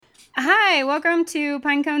Hi, welcome to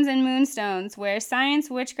Pinecones and Moonstones, where science,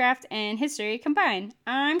 witchcraft, and history combine.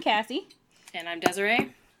 I'm Cassie. And I'm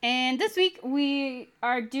Desiree. And this week we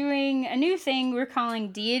are doing a new thing we're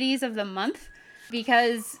calling Deities of the Month,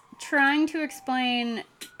 because trying to explain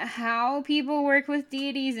how people work with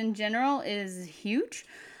deities in general is huge.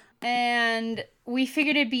 And we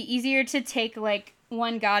figured it'd be easier to take like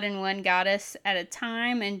one god and one goddess at a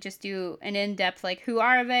time and just do an in-depth like who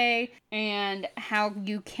are they and how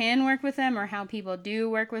you can work with them or how people do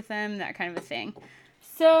work with them, that kind of a thing.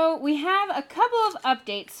 So we have a couple of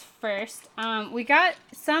updates first. We got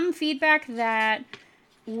some feedback that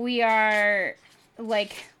we are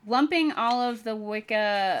like lumping all of the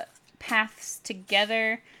Wicca paths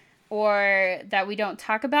together, or that we don't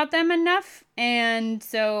talk about them enough. And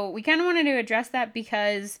so we kind of wanted to address that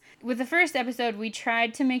because with the first episode, we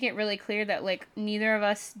tried to make it really clear that like neither of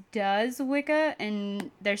us does Wicca, and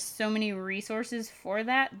there's so many resources for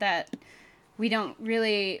that we don't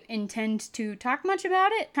really intend to talk much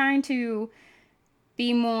about it. Trying to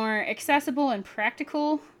be more accessible and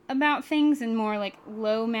practical about things and more like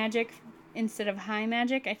low magic instead of high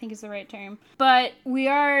magic, I think is the right term. But we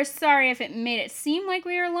are sorry if it made it seem like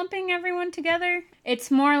we were lumping everyone together. It's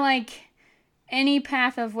more like any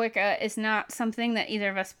path of Wicca is not something that either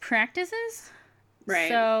of us practices. Right.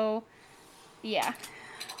 So, yeah.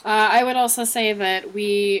 I would also say that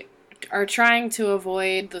we are trying to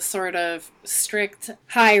avoid the sort of strict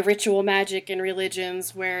high ritual magic in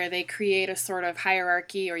religions where they create a sort of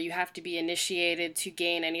hierarchy or you have to be initiated to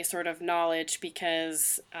gain any sort of knowledge,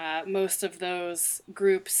 because most of those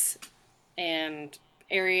groups and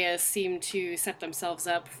areas seem to set themselves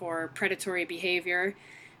up for predatory behavior,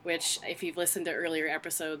 which if you've listened to earlier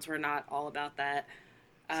episodes, we're not all about that.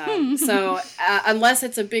 So unless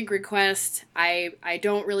it's a big request, I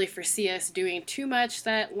don't really foresee us doing too much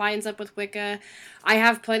that lines up with Wicca. I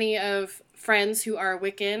have plenty of friends who are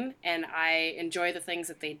Wiccan, and I enjoy the things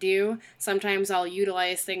that they do. Sometimes I'll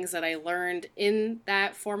utilize things that I learned in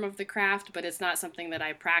that form of the craft, but it's not something that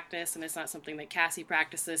I practice, and it's not something that Cassie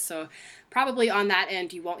practices, so probably on that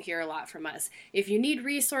end you won't hear a lot from us. If you need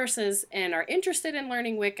resources and are interested in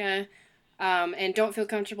learning Wicca, and don't feel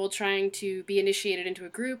comfortable trying to be initiated into a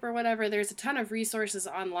group or whatever, there's a ton of resources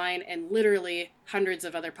online and literally hundreds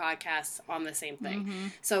of other podcasts on the same thing. Mm-hmm.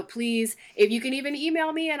 So please, if you can even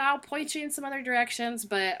email me and I'll point you in some other directions,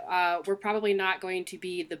 but we're probably not going to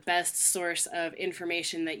be the best source of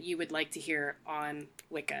information that you would like to hear on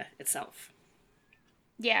Wicca itself.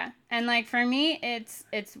 Yeah, and like for me, it's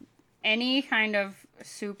any kind of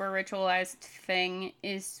super ritualized thing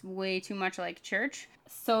is way too much like church.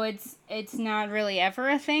 So it's not really ever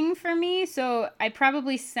a thing for me. So I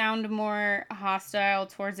probably sound more hostile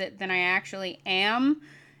towards it than I actually am.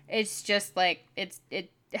 It's just like it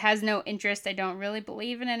has no interest. I don't really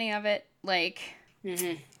believe in any of it. Like,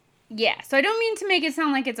 mm-hmm. Yeah. So I don't mean to make it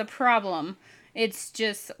sound like it's a problem. It's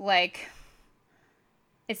just like,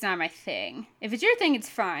 it's not my thing. If it's your thing, it's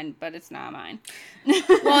fine, but it's not mine.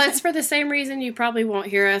 Well, it's for the same reason you probably won't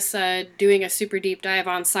hear us doing a super deep dive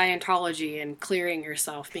on Scientology and clearing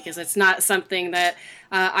yourself, because it's not something that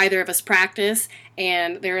either of us practice,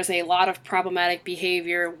 and there is a lot of problematic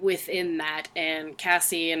behavior within that. And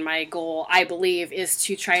Cassie and my goal, I believe, is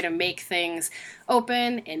to try to make things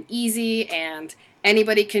open and easy, and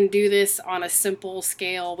anybody can do this on a simple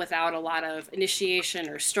scale without a lot of initiation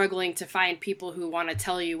or struggling to find people who want to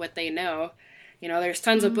tell you what they know. You know, there's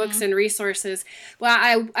tons of books and resources.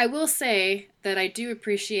 Well, I will say that I do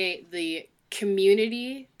appreciate the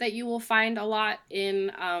community that you will find a lot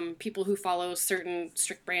in people who follow certain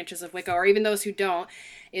strict branches of Wicca, or even those who don't,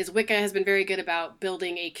 is Wicca has been very good about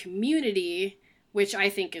building a community, which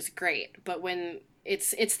I think is great. But when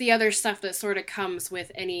it's the other stuff that sort of comes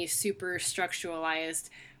with any super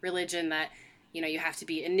structuralized religion that, you know, you have to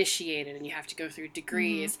be initiated and you have to go through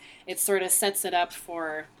degrees. It sort of sets it up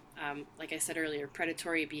for, like I said earlier,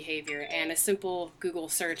 predatory behavior. And a simple Google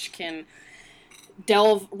search can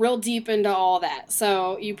delve real deep into all that.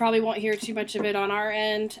 So you probably won't hear too much of it on our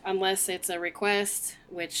end unless it's a request,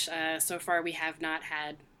 which so far we have not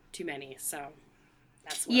had too many. So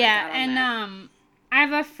that's what I got on that. I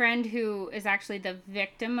have a friend who is actually the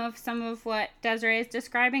victim of some of what Desiree is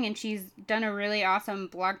describing, and she's done a really awesome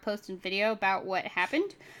blog post and video about what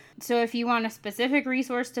happened. So if you want a specific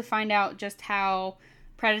resource to find out just how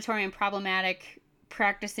predatory and problematic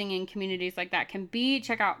practicing in communities like that can be,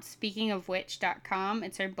 check out speakingofwitch.com.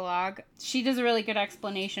 It's her blog. She does a really good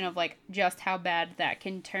explanation of like just how bad that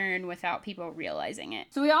can turn without people realizing it.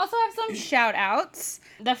 So we also have some shout outs.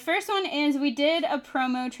 The first one is we did a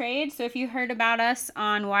promo trade. So if you heard about us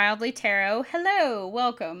on Wildly Tarot, hello,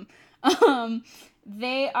 welcome.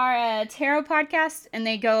 They are a tarot podcast, and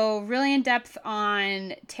they go really in depth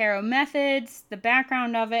on tarot methods, the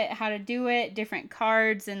background of it, how to do it, different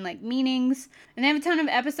cards and like meanings. And they have a ton of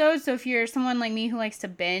episodes, so if you're someone like me who likes to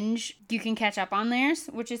binge, you can catch up on theirs,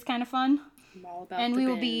 which is kind of fun. I'm all about And the we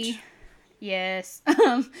will binge. be, yes,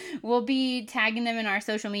 we'll be tagging them in our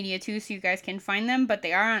social media too, so you guys can find them. But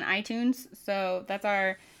they are on iTunes, so that's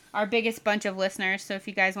our biggest bunch of listeners. So if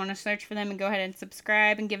you guys want to search for them and go ahead and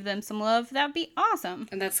subscribe and give them some love, that would be awesome.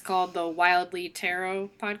 And that's called the Wildly Tarot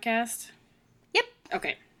Podcast? Yep.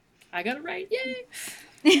 Okay. I got it right. Yay!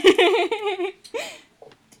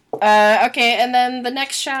 Okay, and then the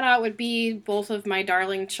next shout out would be both of my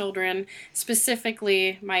darling children,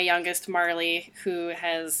 specifically my youngest Marley, who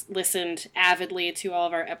has listened avidly to all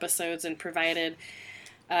of our episodes and provided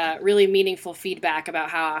really meaningful feedback about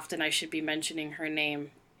how often I should be mentioning her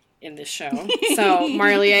name in this show. So,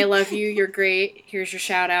 Marley, I love you. You're great. Here's your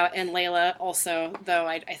shout out. And Layla also, though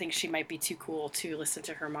I think she might be too cool to listen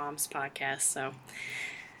to her mom's podcast. So,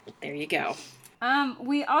 there you go.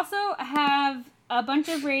 We also have a bunch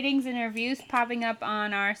of ratings and reviews popping up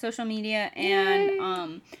on our social media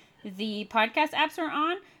and the podcast apps we're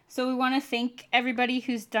on. So we want to thank everybody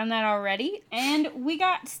who's done that already. And we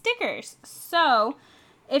got stickers. So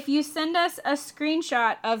if you send us a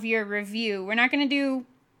screenshot of your review, we're not going to do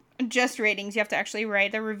just ratings. You have to actually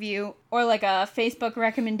write the review, or like a Facebook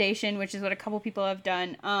recommendation, which is what a couple people have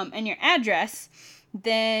done, and your address,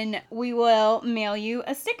 then we will mail you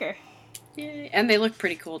a sticker. Yay. And they look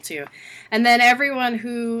pretty cool too. And then everyone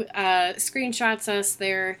who screenshots us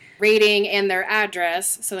their rating and their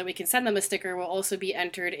address so that we can send them a sticker will also be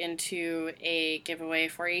entered into a giveaway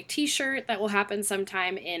for a t-shirt that will happen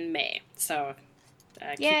sometime in May. So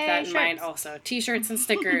keep that in mind also. T-shirts and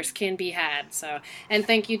stickers can be had. So, and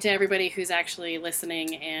thank you to everybody who's actually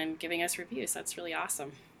listening and giving us reviews. That's really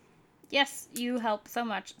awesome. Yes, you help so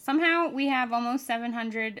much. Somehow we have almost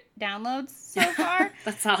 700 downloads so far.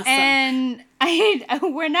 That's awesome. And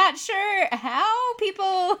we're not sure how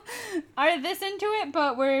people are this into it,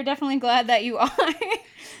 but we're definitely glad that you are.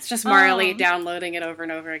 It's just Marley downloading it over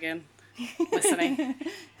and over again, listening.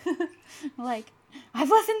 Like, I've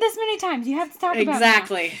listened this many times. You have to talk about it.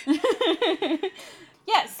 Exactly.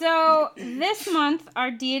 Yeah, so this month, our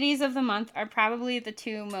deities of the month are probably the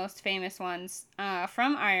two most famous ones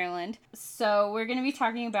from Ireland. So we're going to be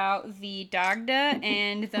talking about the Dagda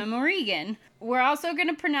and the Morrigan. We're also going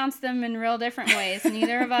to pronounce them in real different ways.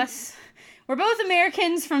 Neither of us... We're both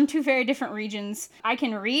Americans from two very different regions. I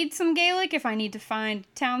can read some Gaelic if I need to find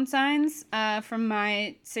town signs from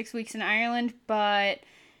my 6 weeks in Ireland, but...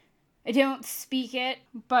 I don't speak it,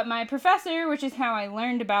 but my professor, which is how I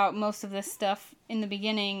learned about most of this stuff in the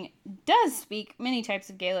beginning, does speak many types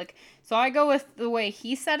of Gaelic. So I go with the way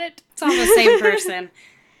he said it. It's all the same person.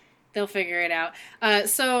 They'll figure it out.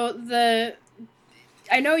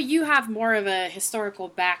 I know you have more of a historical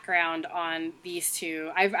background on these two.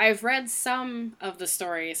 I've read some of the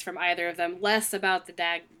stories from either of them, less about the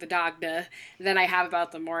Dagda than I have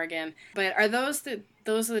about the Morrigan. But are those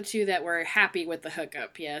are the two that were happy with the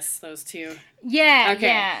hookup? Yes, those two. Yeah, okay.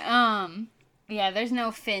 Yeah. Yeah, there's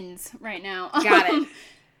no Finns right now. Got it.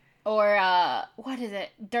 Or, what is it?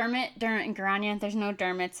 Dermot and Grania. There's no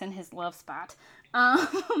Dermots in his love spot.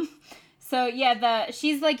 So, yeah,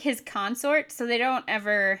 she's like his consort, so they don't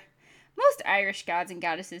ever... Most Irish gods and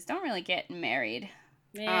goddesses don't really get married.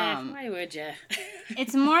 Yeah, why would you?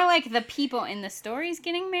 It's more like the people in the stories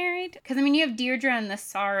getting married. Because, I mean, you have Deirdre and the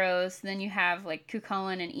Sorrows, then you have, like,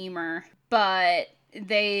 Cuchulainn and Emer. But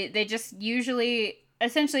they just usually...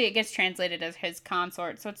 Essentially, it gets translated as his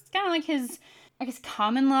consort. So it's kind of like his... I guess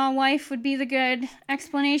common law wife would be the good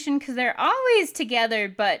explanation. Because they're always together,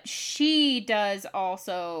 but she does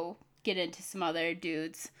also... get into some other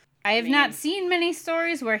dudes. I have not seen many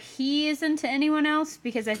stories where he is into anyone else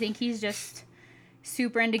because I think he's just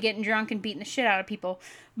super into getting drunk and beating the shit out of people.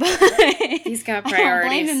 But he's got priorities. I don't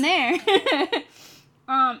blame him there.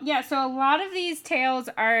 Yeah, so a lot of these tales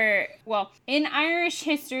are, well, in Irish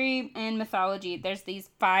history and mythology, there's these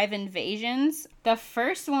 5 invasions. The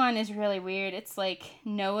first one is really weird. It's like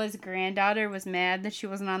Noah's granddaughter was mad that she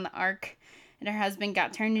wasn't on the ark. And her husband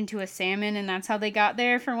got turned into a salmon, and that's how they got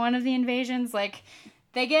there for one of the invasions. Like,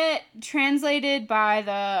 they get translated by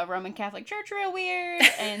the Roman Catholic Church real weird,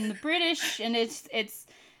 and the British, and it's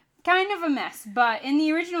kind of a mess. But in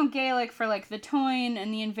the original Gaelic for, like, the Toyne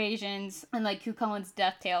and the invasions, and, like, Cuchulainn's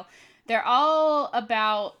death tale, they're all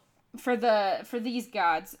about, for these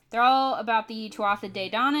gods, they're all about the Tuatha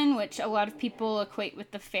Dé Danann, which a lot of people equate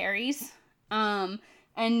with the fairies.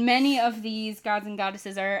 And many of these gods and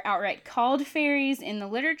goddesses are outright called fairies in the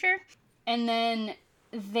literature. And then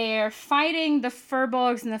they're fighting the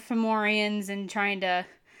Furbolgs and the Fomorians and trying to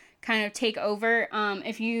kind of take over.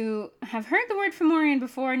 If you have heard the word Fomorian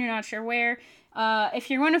before and you're not sure where, if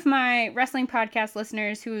you're one of my wrestling podcast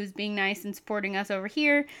listeners who is being nice and supporting us over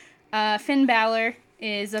here, Finn Balor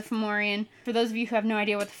is a Fomorian. For those of you who have no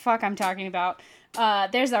idea what the fuck I'm talking about,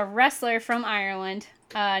 there's a wrestler from Ireland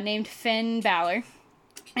named Finn Balor,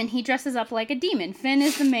 and he dresses up like a demon. Finn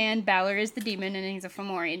is the man, Balor is the demon, and he's a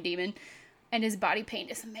Fomorian demon, and his body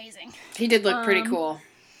paint is amazing. He did look pretty cool.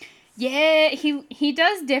 Yeah, he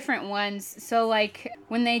does different ones. So, like,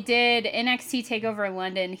 when they did NXT TakeOver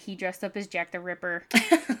London, he dressed up as Jack the Ripper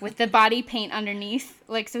with the body paint underneath.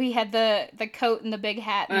 Like, so he had the coat and the big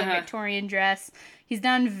hat and the Victorian dress. He's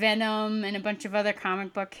done Venom and a bunch of other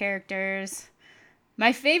comic book characters.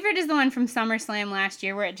 My favorite is the one from SummerSlam last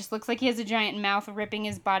year where it just looks like he has a giant mouth ripping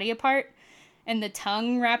his body apart and the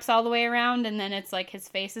tongue wraps all the way around and then it's like his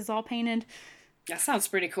face is all painted. That sounds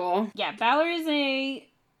pretty cool. Yeah, Balor is a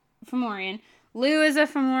Fomorian. Lou is a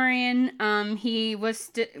Fomorian. He was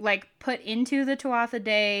put into the Tuatha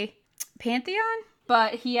Dé pantheon,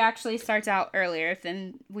 but he actually starts out earlier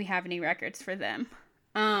than we have any records for them.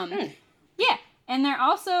 Yeah, and they're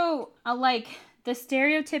also the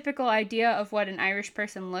stereotypical idea of what an Irish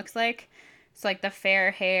person looks like. It's like the fair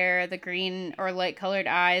hair, the green or light colored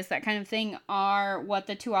eyes, that kind of thing are what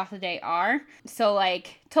the Tuatha Dé are. So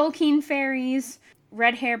like Tolkien fairies,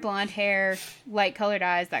 red hair, blonde hair, light colored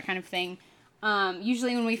eyes, that kind of thing.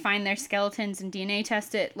 Usually when we find their skeletons and DNA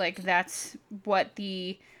test it, like that's what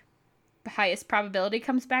the highest probability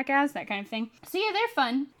comes back as, that kind of thing. So yeah, they're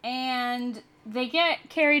fun. And they get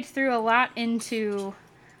carried through a lot into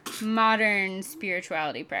modern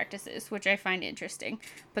spirituality practices, which I find interesting.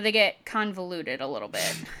 But they get convoluted a little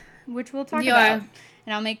bit, which we'll talk about.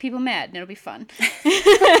 And I'll make people mad, and it'll be fun.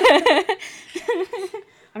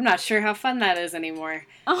 I'm not sure how fun that is anymore.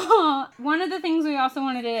 One of the things we also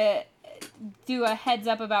wanted to do a heads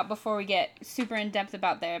up about before we get super in depth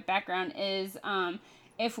about their background is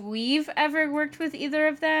if we've ever worked with either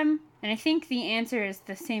of them. And I think the answer is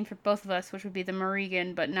the same for both of us, which would be the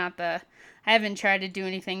Morrigan, but not the... I haven't tried to do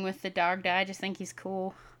anything with the Dagda. I just think he's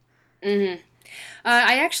cool. Mm-hmm.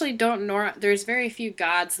 I actually don't know. There's very few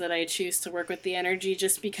gods that I choose to work with the energy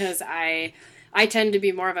just because I tend to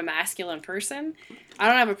be more of a masculine person. I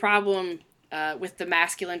don't have a problem with the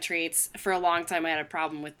masculine traits. For a long time, I had a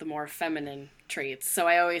problem with the more feminine traits. So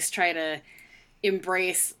I always try to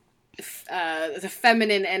embrace the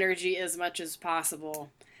feminine energy as much as possible.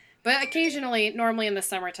 But occasionally, normally in the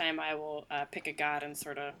summertime, I will pick a god and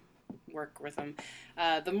sort of work with them.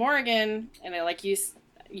 The Morrigan, and like you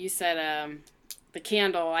said, the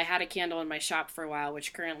candle, I had a candle in my shop for a while,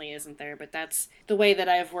 which currently isn't there, but that's the way that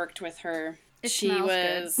I've worked with her. It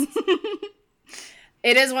smells good.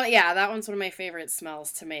 It is one, yeah, that one's one of my favorite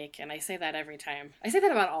smells to make, and I say that every time. I say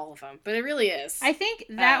that about all of them, but it really is. I think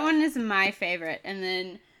that one is my favorite, and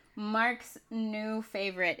then Mark's new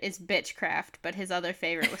favorite is Bitchcraft, but his other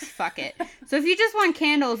favorite was Fuck It. So if you just want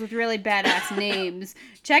candles with really badass names,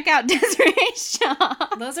 check out Desiree's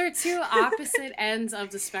shop. Those are two opposite ends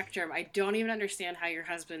of the spectrum. I don't even understand how your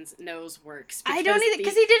husband's nose works. I don't either,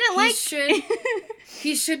 because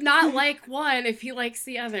he should not like one if he likes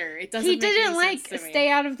the other. It doesn't. He didn't like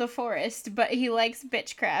Stay Out of the Forest, but he likes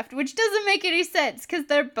Bitchcraft, which doesn't make any sense because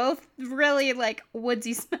they're both really like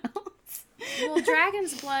woodsy smells. Well,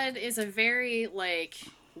 Dragon's Blood is a very, like,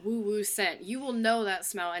 woo-woo scent. You will know that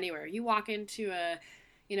smell anywhere. You walk into a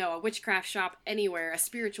witchcraft shop anywhere, a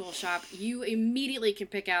spiritual shop, you immediately can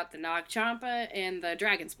pick out the Nag Champa and the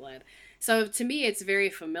Dragon's Blood. So, to me, it's very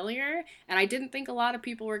familiar, and I didn't think a lot of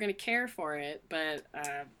people were going to care for it, but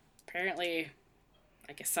apparently...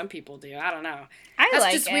 I guess some people do. I don't know.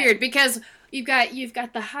 That's just weird because you've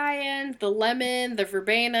got the high end, the lemon, the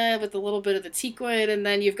verbena with a little bit of the teakwood, and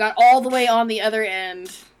then you've got all the way on the other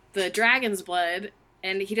end the Dragon's Blood,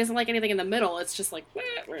 and he doesn't like anything in the middle. It's just like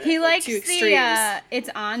he likes two extremes. It's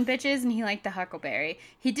on bitches, and he liked the Huckleberry.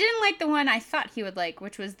 He didn't like the one I thought he would like,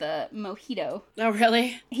 which was the Mojito. Oh,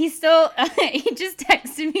 really? He still he just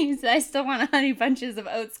texted me. He said, "I still want a Honey Bunches of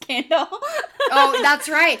Oats candle." Oh, that's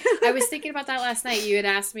right. I was thinking about that last night. You had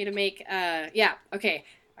asked me to make. Yeah. Okay.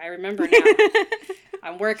 I remember now.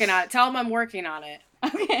 I'm working on it. Tell him I'm working on it.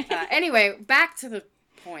 Okay. Anyway, back to the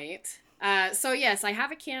point. So yes, I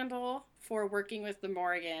have a candle for working with the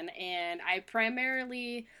Morrigan, and I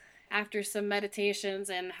primarily, after some meditations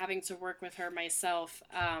and having to work with her myself,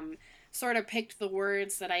 sort of picked the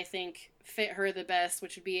words that I think fit her the best,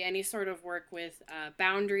 which would be any sort of work with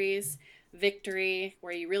boundaries, victory,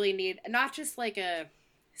 where you really need not just like a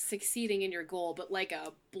succeeding in your goal, but like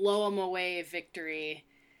a blow 'em away victory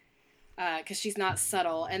because she's not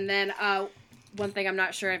subtle. And then one thing I'm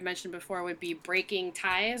not sure I've mentioned before would be breaking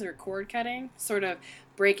ties or cord cutting, sort of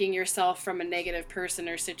breaking yourself from a negative person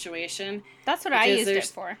or situation. That's what I used it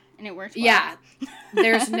for, and it worked well. Yeah.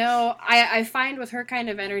 There's no, I find with her kind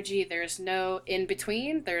of energy, there's no in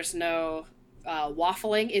between. There's no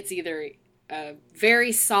waffling. It's either a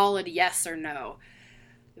very solid yes or no.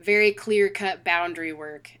 Very clear-cut boundary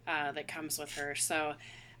work that comes with her. So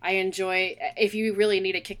I enjoy, if you really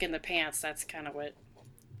need a kick in the pants, that's kind of what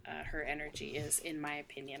her energy is, in my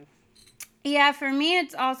opinion. Yeah, for me,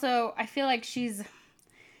 it's also, I feel like she's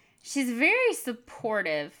very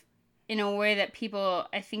supportive in a way that people,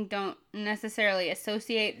 I think, don't necessarily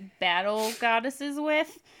associate battle goddesses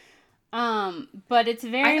with. But it's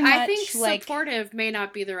very much I think like, supportive may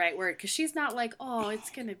not be the right word, because she's not like, oh, it's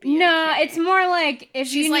gonna be no, okay. It's more like if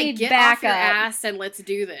she's you like, need get backup, off your ass and let's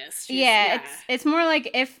do this. Yeah, it's more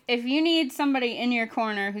like if you need somebody in your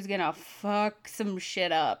corner who's gonna fuck some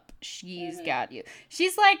shit up, she's got you.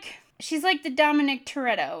 She's like the Dominic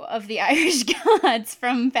Toretto of the Irish Gods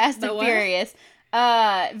from Fast and Furious.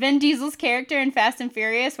 Vin Diesel's character in Fast and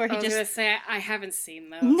Furious, where he I was gonna say, I haven't seen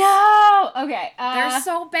those. No! Okay. They're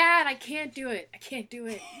so bad, I can't do it. I can't do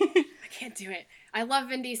it. I love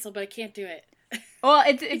Vin Diesel, but I can't do it. Well,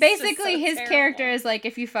 it's basically his terrible character is like,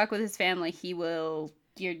 if you fuck with his family, he will,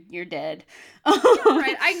 you're dead.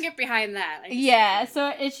 Right, I can get behind that. Yeah,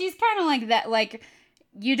 so she's kind of like that, like,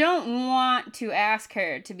 you don't want to ask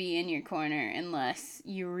her to be in your corner unless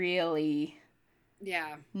you really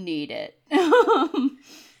need it.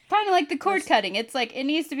 Kind of like the cord cutting. It's like, it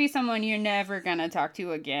needs to be someone you're never gonna talk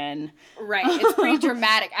to again. Right. It's pretty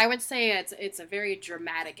dramatic. I would say it's a very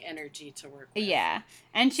dramatic energy to work with. Yeah.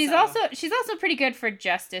 And she's also pretty good for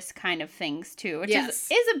justice kind of things too, which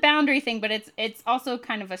is a boundary thing, but it's also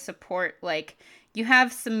kind of a support. Like, you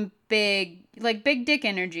have some big dick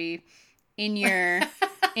energy in your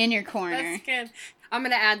corner. That's good. I'm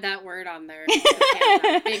gonna add that word on there.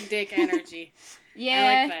 Big dick energy. Yeah,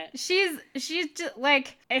 I like that. She's just,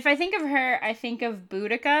 like, if I think of her, I think of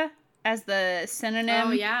Boudica as the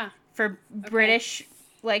synonym for British,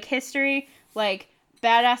 like, history. Like,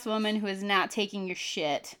 badass woman who is not taking your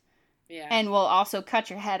shit. Yeah. And will also cut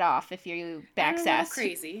your head off if you backsass.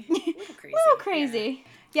 A little crazy.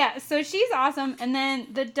 Yeah, so she's awesome. And then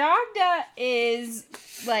the Dagda is,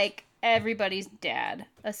 like, everybody's dad,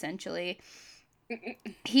 essentially.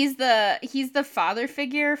 He's the father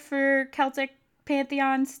figure for Celtic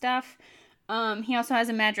pantheon stuff. He also has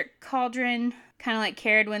a magic cauldron, kind of like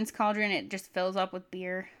Caradwyn's cauldron. It just fills up with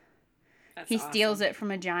beer. He steals it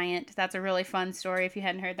from a giant. That's a really fun story if you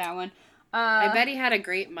hadn't heard that one. I bet he had a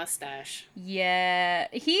great mustache. Yeah,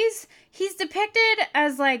 he's depicted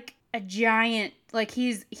as like a giant. Like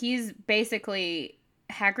he's basically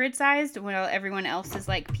Hagrid sized, while everyone else is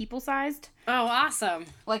like people sized. Oh, awesome.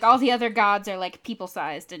 Like, all the other gods are like people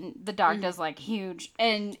sized, and the Dagda's like huge.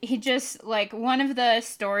 And he just, like, one of the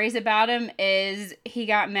stories about him is he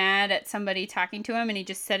got mad at somebody talking to him, and he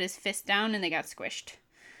just set his fist down and they got squished.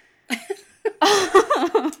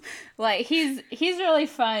 Like, he's really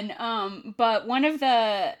fun. But one of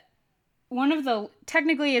the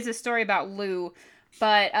technically is a story about Lugh,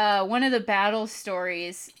 but one of the battle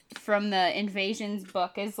stories from the Invasions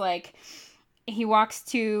book is like, he wants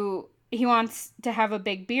to have a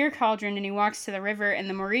big beer cauldron, and he walks to the river, and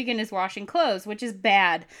the Morrigan is washing clothes, which is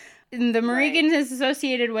bad. And the Morrigan is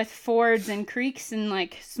associated with fords and creeks and,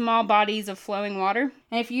 like, small bodies of flowing water.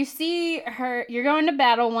 And if you see her, you're going to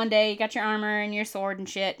battle one day, you got your armor and your sword and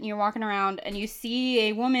shit, and you're walking around, and you see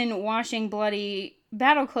a woman washing bloody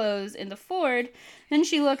battle clothes in the ford, then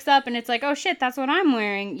she looks up, and it's like, oh shit, that's what I'm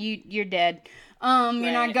wearing. You're dead.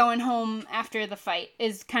 You're not going home after the fight,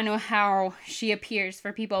 is kind of how she appears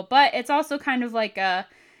for people. But it's also kind of like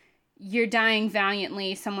you're dying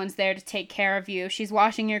valiantly, someone's there to take care of you. She's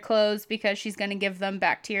washing your clothes because she's going to give them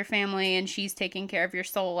back to your family, and she's taking care of your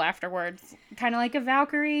soul afterwards. Kind of like a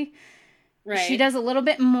Valkyrie. Right. She does a little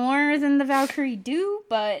bit more than the Valkyrie do,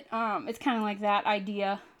 but it's kind of like that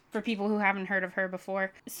idea for people who haven't heard of her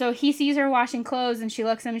before. So he sees her washing clothes, and she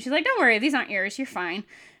looks at him, and she's like, don't worry, these aren't yours, you're fine.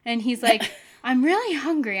 And he's like, I'm really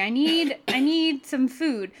hungry. I need some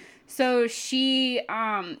food. So she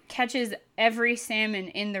catches every salmon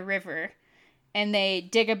in the river, and they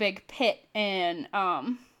dig a big pit and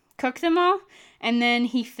cook them all. And then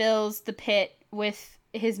he fills the pit with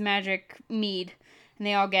his magic mead, and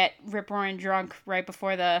they all get rip-roaring drunk right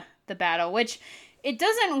before the battle, which it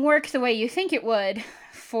doesn't work the way you think it would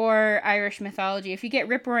for Irish mythology. If you get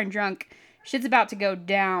rip-roaring drunk, shit's about to go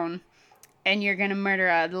down, and you're gonna murder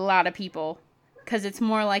a lot of people. because it's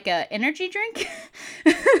more like a energy drink.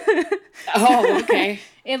 Oh, okay.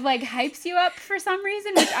 It like hypes you up for some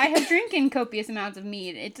reason, which I have drinking copious amounts of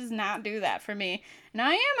mead. It does not do that for me. And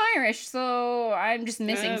I am Irish, so I'm just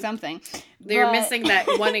missing something. You're missing that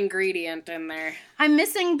one ingredient in there. I'm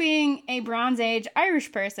missing being a Bronze Age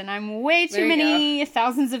Irish person. I'm way too many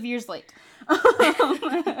thousands of years late.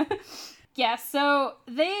 Yeah, so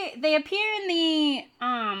they appear in the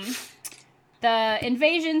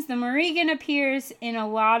invasions. The Morrigan appears in a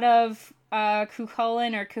lot of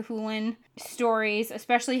Cuchulainn or Cuchulainn stories,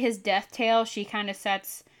 especially his death tale. She kind of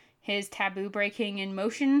sets his taboo breaking in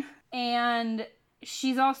motion. And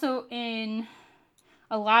she's also in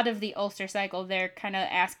a lot of the Ulster Cycle. They're kind of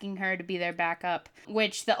asking her to be their backup,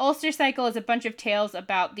 which the Ulster Cycle is a bunch of tales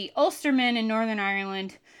about the Ulstermen in Northern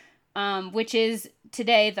Ireland, which is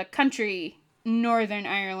today the country Northern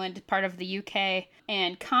Ireland, part of the UK,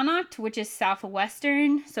 and Connacht, which is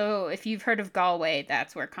southwestern. So if you've heard of Galway,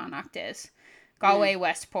 that's where Connacht is. Galway,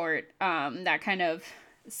 Westport, that kind of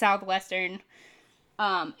southwestern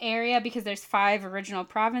area, because there's 5 original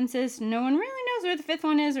provinces. No one really knows where the 5th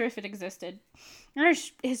one is or if it existed.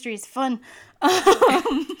 Irish history is fun.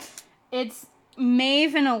 It's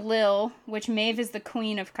Maeve and Ailill, which Maeve is the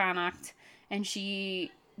queen of Connacht, and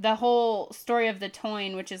the whole story of the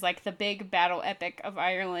Toyne, which is like the big battle epic of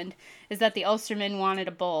Ireland, is that the Ulstermen wanted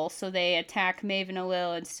a bull, so they attack Maeve and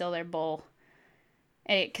Ailill and steal their bull.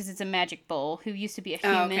 Because it's a magic bull who used to be a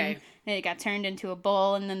human. Oh, okay. And it got turned into a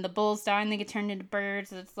bull, and then the bulls die and they get turned into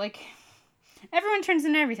birds. It's like, everyone turns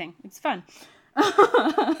into everything. It's fun.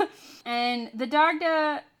 And the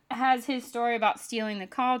Dagda has his story about stealing the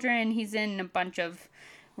cauldron. He's in a bunch of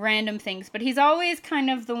random things, but he's always kind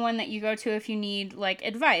of the one that you go to if you need like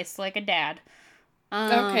advice, like a dad.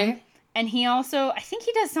 Okay. And he also, I think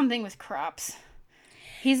he does something with crops.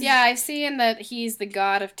 I've seen that he's the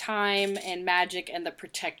god of time and magic and the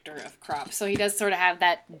protector of crops. So he does sort of have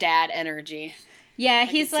that dad energy. Yeah,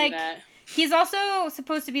 he's like, he's also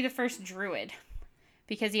supposed to be the first druid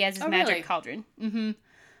because he has his magic cauldron. Mm-hmm.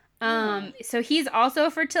 So he's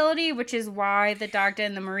also fertility, which is why the Dagda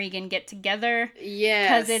and the Morrigan get together.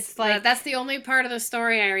 Yes. Because it's like... That's the only part of the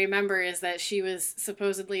story I remember, is that she was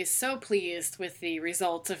supposedly so pleased with the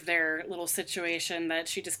results of their little situation that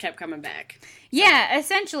she just kept coming back. So. Yeah,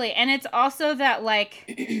 essentially. And it's also that, like,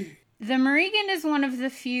 the Morrigan is one of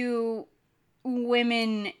the few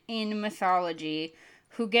women in mythology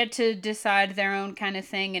who get to decide their own kind of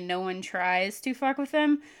thing and no one tries to fuck with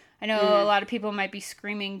them. I know a lot of people might be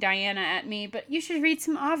screaming Diana at me, but you should read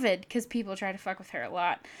some Ovid, because people try to fuck with her a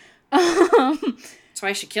lot. That's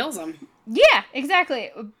why she kills them. Yeah,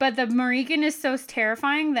 exactly. But the Morrigan is so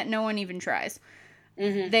terrifying that no one even tries.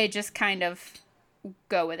 Mm-hmm. They just kind of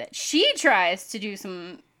go with it. She tries to do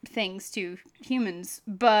some things to humans,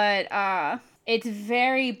 but it's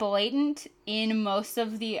very blatant in most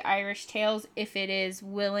of the Irish tales if it is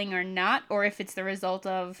willing or not, or if it's the result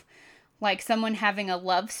of... like someone having a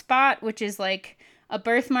love spot, which is like a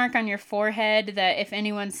birthmark on your forehead that if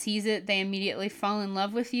anyone sees it, they immediately fall in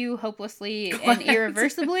love with you hopelessly and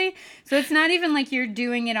irreversibly. So it's not even like you're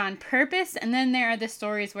doing it on purpose. And then there are the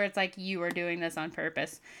stories where it's like you are doing this on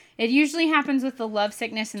purpose. It usually happens with the love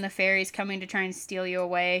sickness and the fairies coming to try and steal you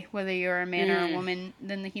away, whether you're a man or a woman.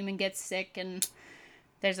 Then the human gets sick, and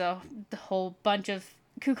there's the whole bunch of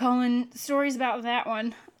Cuchulainn stories about that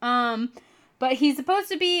one. But he's supposed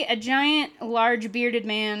to be a giant, large, bearded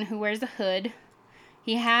man who wears a hood.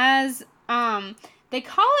 He has, they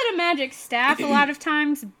call it a magic staff a lot of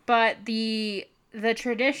times, but the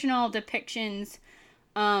traditional depictions,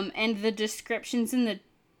 and the descriptions in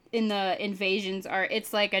the invasions are,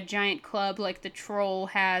 it's like a giant club like the troll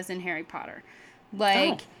has in Harry Potter.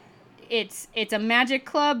 Like, it's a magic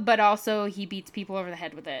club, but also he beats people over the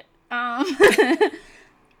head with it.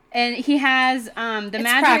 And he has it's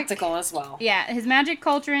magic... practical as well. Yeah, his magic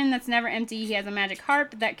cauldron that's never empty. He has a magic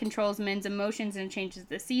harp that controls men's emotions and changes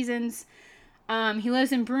the seasons. He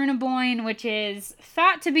lives in Brunaboyne, which is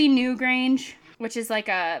thought to be Newgrange, which is like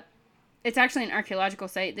it's actually an archaeological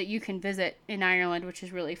site that you can visit in Ireland, which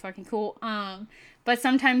is really fucking cool. But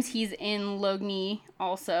sometimes he's in Logney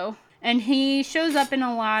also. And he shows up in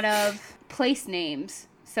a lot of place names.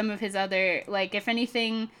 Some of his other, like, if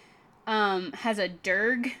anything... has a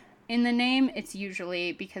Durg in the name, it's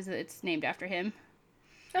usually because it's named after him.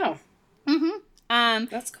 Oh. Mm-hmm.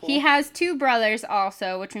 That's cool. He has 2 brothers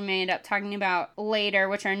also, which we may end up talking about later,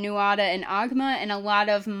 which are Nuada and Agma, and a lot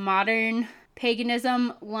of modern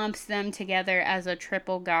paganism lumps them together as a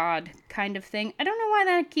triple god kind of thing. I don't know why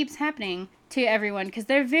that keeps happening to everyone, because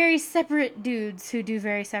they're very separate dudes who do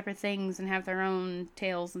very separate things and have their own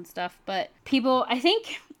tales and stuff, but people, I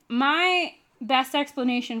think my best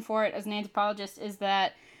explanation for it as an anthropologist is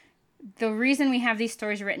that the reason we have these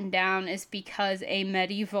stories written down is because a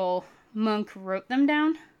medieval monk wrote them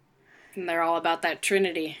down. And they're all about that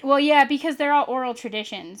Trinity. Well, yeah, because they're all oral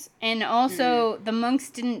traditions. And also, the monks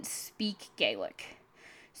didn't speak Gaelic.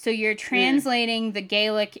 So you're translating the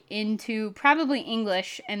Gaelic into probably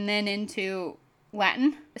English and then into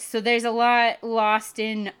Latin. So there's a lot lost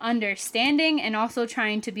in understanding and also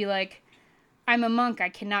trying to be like, I'm a monk, I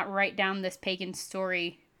cannot write down this pagan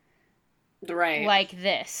story like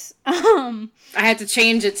this. I had to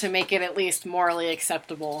change it to make it at least morally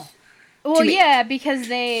acceptable. Well, yeah, because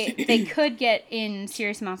they could get in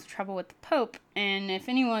serious amounts of trouble with the Pope, and if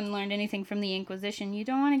anyone learned anything from the Inquisition, you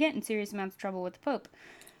don't want to get in serious amounts of trouble with the Pope.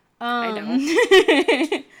 I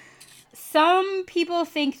don't. Some people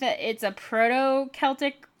think that it's a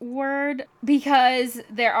Proto-Celtic word because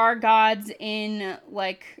there are gods in,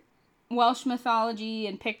 like, Welsh mythology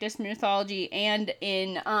and Pictish mythology and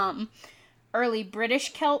in early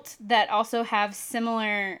British Celt that also have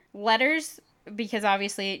similar letters. Because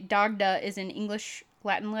obviously Dagda is in English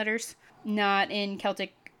Latin letters, not in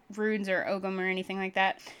Celtic runes or Ogham or anything like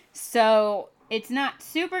that. So it's not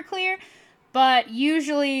super clear, but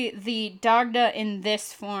usually the Dagda in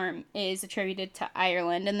this form is attributed to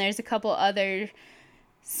Ireland. And there's a couple other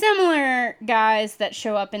similar guys that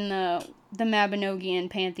show up in the Mabinogian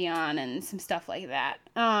pantheon and some stuff like that.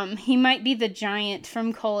 He might be the giant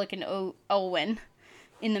from Kolic and Olwen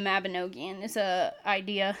in the Mabinogian is a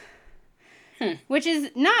idea. Which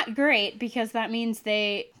is not great, because that means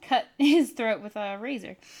they cut his throat with a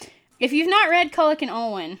razor. If you've not read Kolic and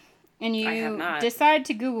Olwen, and you decide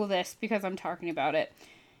to Google this because I'm talking about it,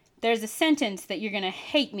 there's a sentence that you're going to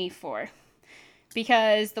hate me for.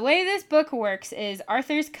 Because the way this book works is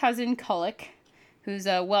Arthur's cousin Kolic, who's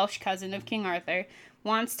a Welsh cousin of King Arthur,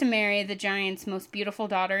 wants to marry the giant's most beautiful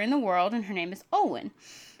daughter in the world, and her name is Olwen.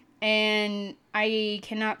 And I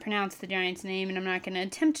cannot pronounce the giant's name, and I'm not going to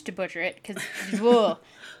attempt to butcher it, because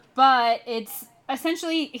but it's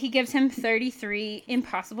essentially, he gives him 33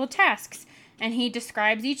 impossible tasks, and he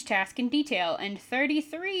describes each task in detail, and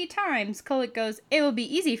 33 times Kolic goes, it will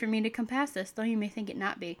be easy for me to compass this, though you may think it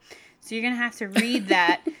not be. So you're going to have to read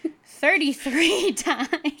that 33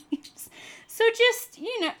 times. So just,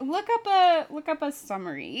 look up a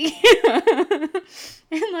summary.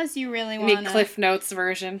 Unless you really want to... Cliff Notes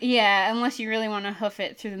version. Yeah, unless you really want to hoof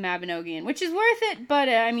it through the Mabinogian, which is worth it, but,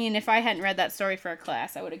 if I hadn't read that story for a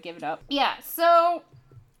class, I would have given up. Yeah, so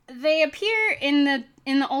they appear in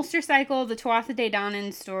the Ulster cycle, the Tuatha De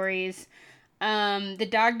Danann stories. The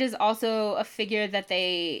Dagda is also a figure that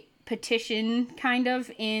they petition, kind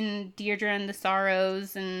of, in Deirdre and the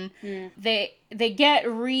Sorrows, and they get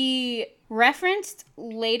referenced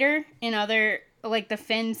later in other, like the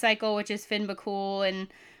Finn cycle, which is Finn Bakul, and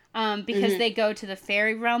because they go to the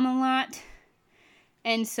fairy realm a lot,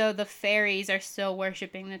 and so the fairies are still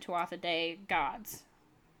worshipping the Tuatha De gods,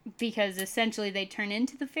 because essentially they turn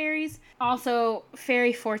into the fairies. Also,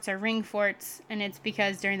 fairy forts are ring forts, and it's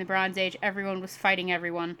because during the Bronze Age everyone was fighting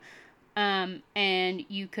everyone. And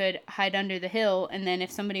you could hide under the hill, and then if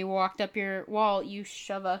somebody walked up your wall, you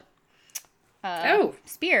shove a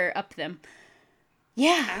spear up them.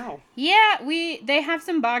 Yeah. Ow. Yeah, they have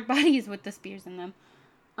some bog bodies with the spears in them.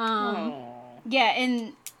 Yeah,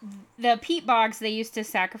 in the peat bogs, they used to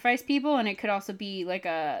sacrifice people, and it could also be like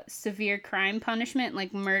a severe crime punishment,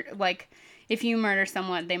 like if you murder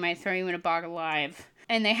someone, they might throw you in a bog alive.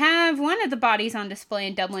 And they have one of the bodies on display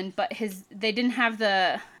in Dublin, but they didn't have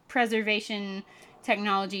the preservation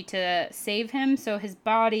technology to save him, so his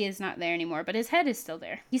body is not there anymore, but his head is still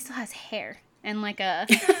there. He still has hair, and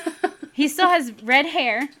he still has red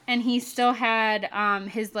hair, and he still had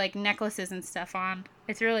his necklaces and stuff on.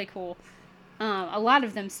 It's really cool. A lot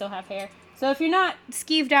of them still have hair, so if you're not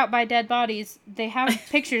skeeved out by dead bodies, they have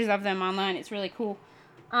pictures of them online. It's really cool.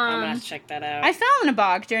 I'm gonna have to check that out. I fell in a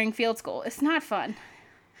bog during field school. It's not fun.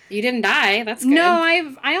 You didn't die. That's good. No,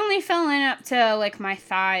 I only fell in up to my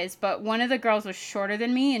thighs, but one of the girls was shorter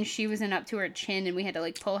than me, and she was in up to her chin, and we had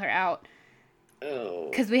to pull her out. Oh.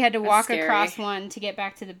 Because we had to walk across one to get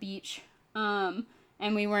back to the beach. And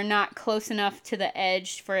we were not close enough to the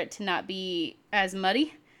edge for it to not be as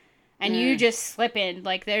muddy. And you just slip in.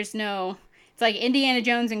 There's no... It's like Indiana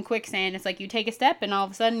Jones in quicksand. It's like you take a step, and all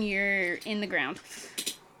of a sudden you're in the ground.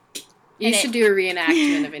 You should do a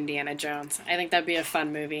reenactment of Indiana Jones. I think that'd be a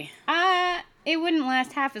fun movie. It wouldn't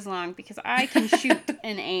last half as long because I can shoot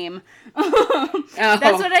and aim.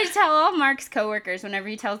 That's what I tell all Mark's coworkers whenever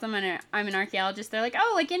he tells them I'm an archaeologist. They're like,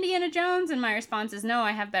 oh, like Indiana Jones? And my response is, no,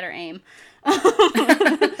 I have better aim.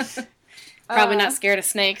 Probably not scared of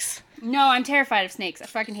snakes. No, I'm terrified of snakes. I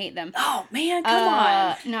fucking hate them. Oh man, come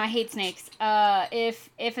on. No, I hate snakes. If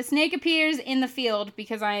a snake appears in the field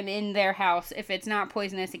because I am in their house, if it's not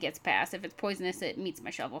poisonous, it gets passed. If it's poisonous, it meets my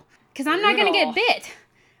shovel. Because I'm not gonna get bit.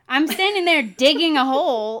 I'm standing there digging a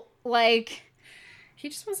hole, like... He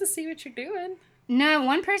just wants to see what you're doing. No,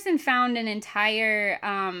 one person found an entire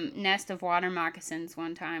nest of water moccasins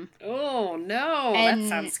one time. Oh, no. And, that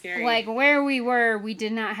sounds scary. Like, where we were, we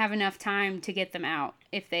did not have enough time to get them out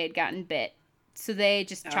if they had gotten bit. So they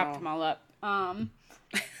just chopped them all up.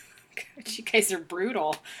 You guys are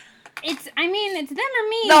brutal. It's them or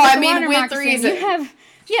me. No, I mean, with reason.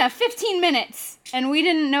 You have, 15 minutes. And we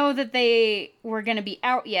didn't know that they were going to be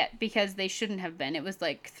out yet because they shouldn't have been. It was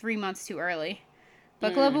like 3 months too early.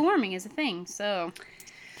 But global warming is a thing, so...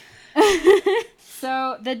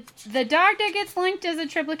 So, the Dagda gets linked as a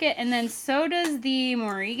triplicate, and then so does the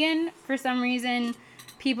Morrigan. For some reason,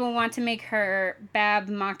 people want to make her Bab,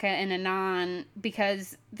 Maka, and Anan,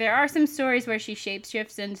 because there are some stories where she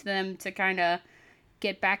shapeshifts into them to kind of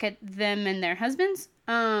get back at them and their husbands.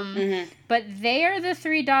 But they are the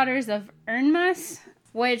 3 daughters of Ernmas,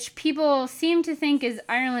 which people seem to think is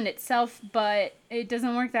Ireland itself, but it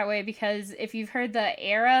doesn't work that way, because if you've heard the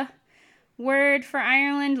Era word for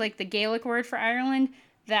Ireland, like the Gaelic word for Ireland,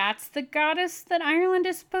 that's the goddess that Ireland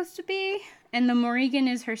is supposed to be, and the Morrigan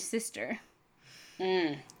is her sister.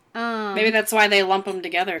 Maybe that's why they lump them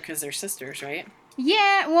together, because they're sisters, right?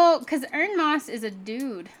 Yeah, well, because Ernmas is a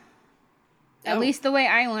dude. At least the way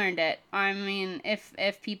I learned it. I mean,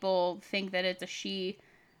 if people think that it's a she...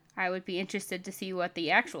 I would be interested to see what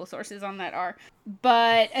the actual sources on that are.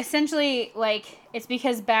 But essentially, like, it's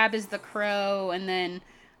because Bab is the crow, and then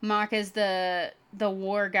Maka is the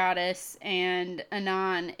war goddess, and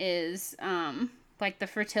Anan is, like, the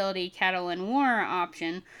fertility, cattle, and war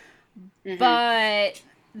option. But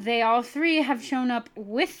they all 3 have shown up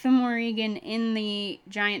with the Morrigan in the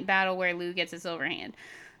giant battle where Lugh gets a silver hand.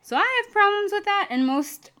 So I have problems with that, and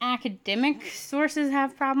most academic sources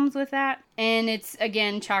have problems with that. And it's,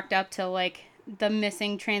 again, chalked up to, like, the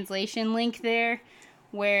missing translation link there,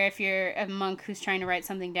 where if you're a monk who's trying to write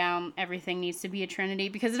something down, everything needs to be a trinity.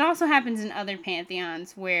 Because it also happens in other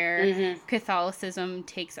pantheons where Catholicism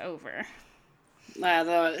takes over.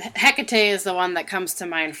 The Hecate is the one that comes to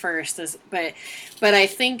mind first, but I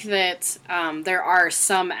think that there are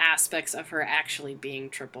some aspects of her actually being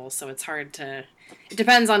triple, so it's hard to... It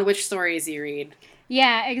depends on which stories you read.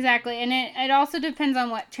 Yeah, exactly. And it also depends on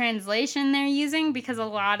what translation they're using, because a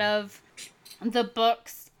lot of the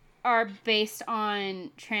books are based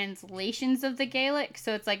on translations of the Gaelic.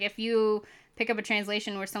 So it's like if you pick up a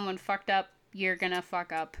translation where someone fucked up, you're gonna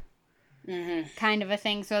fuck up. Kind of a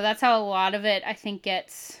thing. So that's how a lot of it, I think,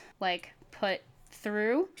 gets, like, put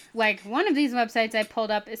through. Like, one of these websites I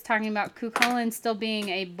pulled up is talking about Cuchulainn still being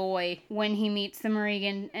a boy when he meets the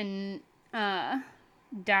Morrigan and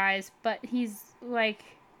dies, but he's, like,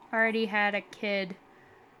 already had a kid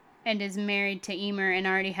and is married to Emer and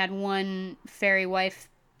already had one fairy wife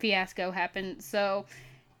fiasco happen. So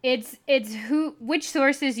it's which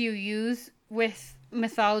sources you use with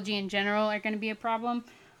mythology in general are going to be a problem.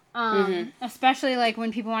 Especially like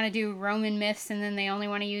when people want to do Roman myths and then they only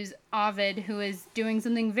want to use Ovid, who is doing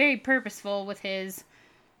something very purposeful with his,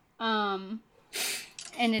 and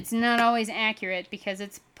it's not always accurate because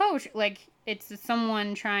it's poetry, like it's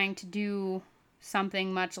someone trying to do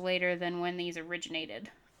something much later than when these originated.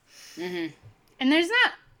 And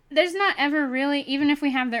there's not ever really, even if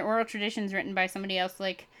we have their oral traditions written by somebody else,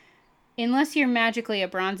 like, unless you're magically a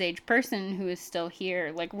Bronze Age person who is still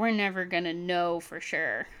here, like, we're never gonna know for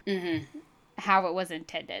sure how it was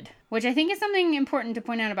intended. Which I think is something important to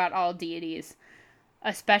point out about all deities,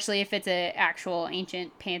 especially if it's an actual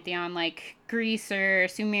ancient pantheon like Greece or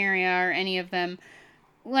Sumeria or any of them.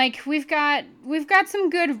 Like, we've got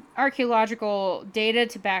some good archaeological data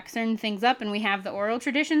to back certain things up, and we have the oral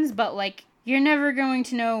traditions, but, like, you're never going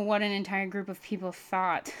to know what an entire group of people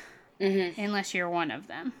thought unless you're one of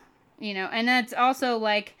them. You know, and that's also,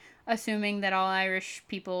 like, assuming that all Irish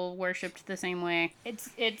people worshipped the same way. It's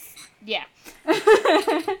yeah.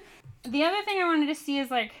 The other thing I wanted to see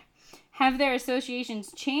is, like, have their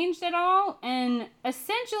associations changed at all? And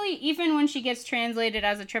essentially, even when she gets translated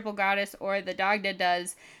as a triple goddess, or the Dagda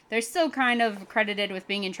does, they're still kind of credited with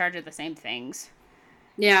being in charge of the same things.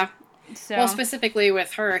 Yeah. So. Well, specifically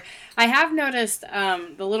with her, I have noticed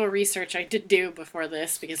the little research I did do before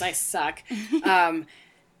this, because I suck.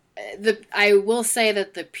 I will say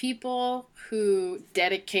that the people who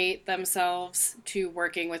dedicate themselves to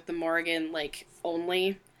working with the Morrigan, like,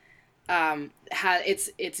 only,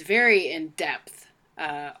 it's very in depth,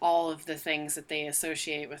 all of the things that they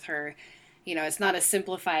associate with her. it's not as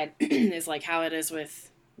simplified as like how it is with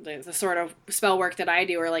the sort of spell work that I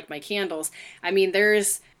do, or like my candles. I mean,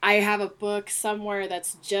 I have a book somewhere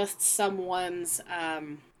that's just someone's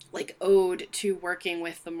like ode to working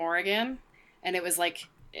with the Morrigan, and it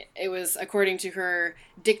was according to her,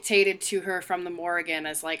 dictated to her from the Morrigan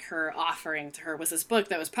as like her offering to her, was this book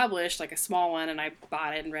that was published, like a small one, and I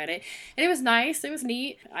bought it and read it, and it was nice, it was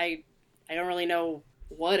neat. I don't really know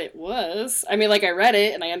what it was. I mean, like, I read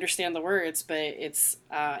it and I understand the words, but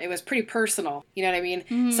it was pretty personal. You know what I mean?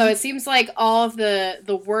 Mm-hmm. So it seems like all of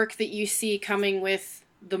the work that you see coming with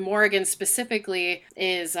the Morrigan specifically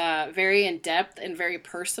is very in-depth and very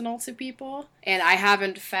personal to people. And I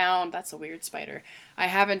haven't found, that's a weird spider, I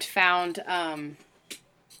haven't found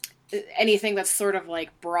anything that's sort of like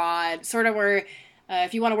broad, sort of where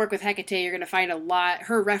if you want to work with Hecate, you're going to find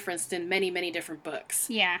her referenced in many, many different books.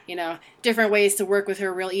 Yeah. Different ways to work with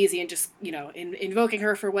her real easy and just, invoking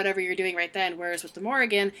her for whatever you're doing right then. Whereas with the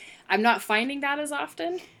Morrigan, I'm not finding that as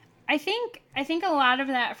often. I think a lot of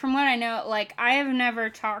that, from what I know, like, I have never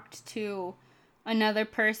talked to another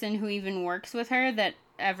person who even works with her that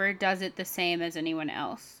ever does it the same as anyone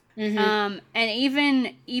else. Mm-hmm.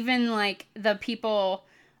 And even like the people...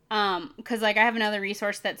 because, like, I have another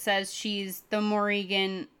resource that says she's the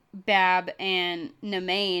Morrigan, Bab, and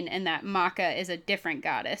Nemain, and that Maka is a different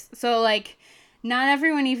goddess. So, like, not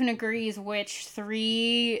everyone even agrees which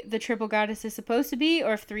three the triple goddess is supposed to be,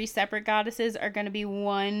 or if three separate goddesses are going to be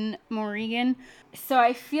one Morrigan. So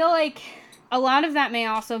I feel like a lot of that may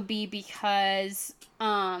also be because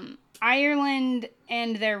Ireland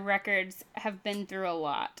and their records have been through a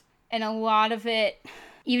lot. And a lot of it...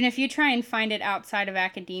 Even if you try and find it outside of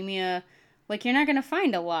academia, like, you're not going to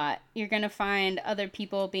find a lot. You're going to find other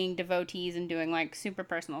people being devotees and doing, like, super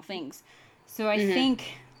personal things. So I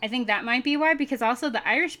think that might be why, because also the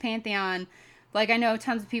Irish pantheon, like, I know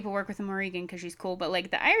tons of people work with the Morrigan because she's cool, but,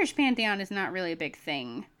 like, the Irish pantheon is not really a big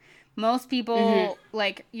thing. Most people,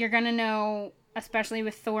 like, you're going to know, especially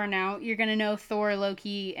with Thor now, you're going to know Thor,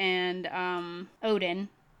 Loki, and Odin.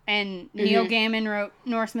 And Neil Gaiman wrote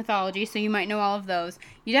Norse mythology, so you might know all of those.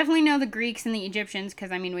 You definitely know the Greeks and the Egyptians,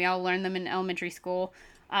 because, I mean, we all learned them in elementary school.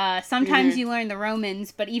 Sometimes you learn the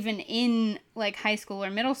Romans, but even in, like, high school or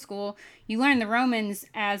middle school, you learn the Romans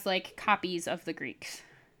as, like, copies of the Greeks.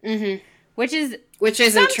 Mm-hmm. Which isn't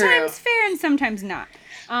sometimes true. Fair and sometimes not.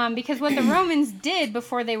 Because what the Romans did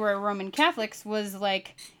before they were Roman Catholics was,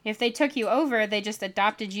 like, if they took you over, they just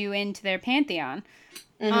adopted you into their pantheon.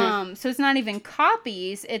 Mm-hmm. So it's not even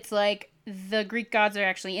copies. It's like the Greek gods are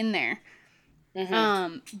actually in there.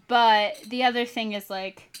 Mm-hmm. But the other thing is,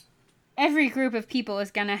 like, every group of people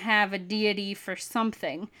is going to have a deity for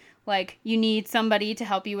something. Like, you need somebody to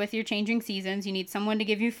help you with your changing seasons. You need someone to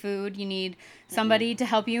give you food. You need somebody to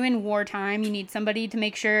help you in wartime. You need somebody to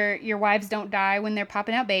make sure your wives don't die when they're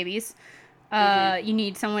popping out babies. You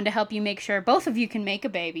need someone to help you make sure both of you can make a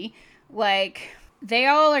baby. Like... They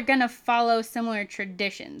all are going to follow similar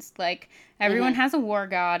traditions. Like, everyone has a war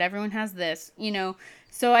god. Everyone has this,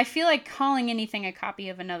 So I feel like calling anything a copy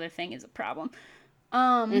of another thing is a problem.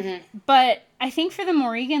 But I think for the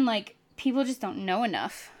Morrigan, like, people just don't know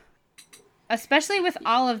enough. Especially with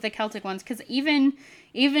all of the Celtic ones. Because even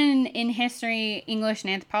in history, English,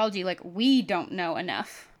 and anthropology, like, we don't know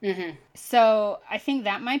enough. Mm-hmm. So I think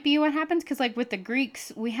that might be what happens. Because, like, with the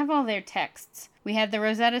Greeks, we have all their texts. We had the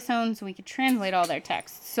Rosetta Stone, so we could translate all their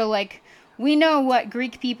texts. So, like, we know what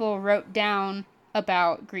Greek people wrote down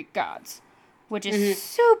about Greek gods, which is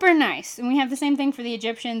super nice. And we have the same thing for the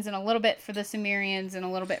Egyptians, and a little bit for the Sumerians, and a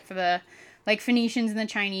little bit for the, like, Phoenicians and the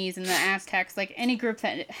Chinese and the Aztecs, like, any group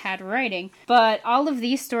that had writing. But all of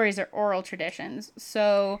these stories are oral traditions,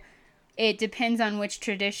 so it depends on which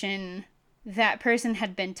tradition that person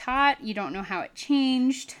had been taught. You don't know how it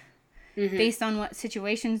changed. Based on what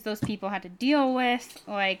situations those people had to deal with.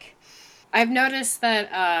 Like, I've noticed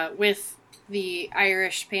that with the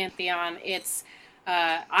Irish pantheon, it's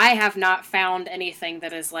I have not found anything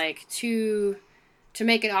that is like to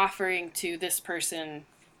make an offering to this person.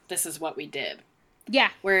 This is what we did. Yeah.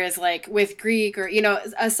 Whereas, like, with Greek or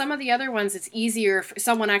some of the other ones, it's easier if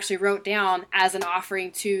someone actually wrote down as an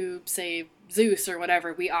offering to, say, Zeus or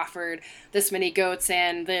whatever, we offered this many goats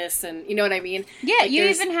and this, and you know what I mean? Yeah, like, you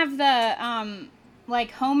even have the,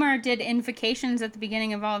 like, Homer did invocations at the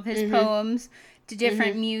beginning of all of his poems to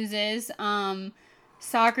different muses.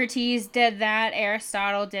 Socrates did that.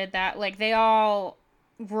 Aristotle did that. Like, they all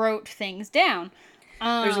wrote things down.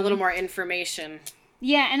 There's a little more information.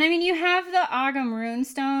 Yeah, and I mean, you have the Ogham rune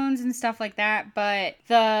stones and stuff like that, but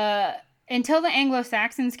until the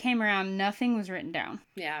Anglo-Saxons came around, nothing was written down.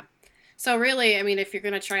 Yeah. So really, I mean, if you're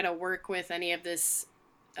going to try to work with any of this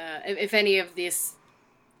if any of these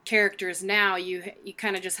characters now, you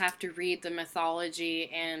kind of just have to read the mythology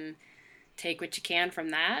and take what you can from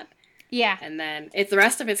that. Yeah. And then the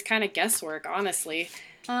rest of it's kind of guesswork, honestly.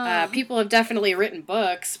 Um, People have definitely written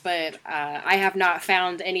books, but I have not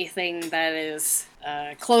found anything that is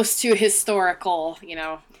close to historical,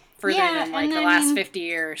 further Yeah, than like and the I last mean- 50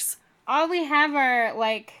 years. all we have are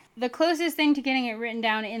like the closest thing to getting it written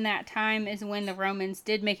down in that time is when the Romans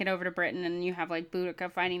did make it over to Britain, and you have like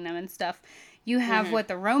Boudica fighting them and stuff. You have what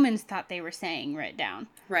the Romans thought they were saying written down,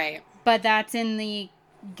 Right. but that's in the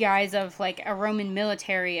guise of like a Roman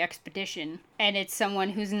military expedition, and it's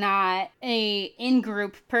someone who's not a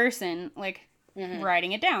in-group person like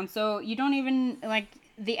writing it down. So you don't even like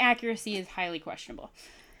the accuracy is highly questionable.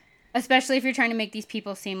 Especially if you're trying to make these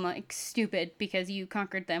people seem like stupid because you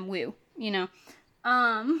conquered them, woo,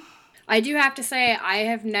 I do have to say, I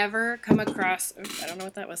have never come across. I don't know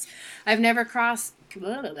what that was. I've never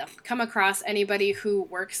come across anybody who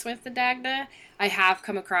works with the Dagda. I have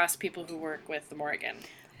come across people who work with the Morrigan.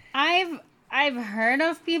 I've heard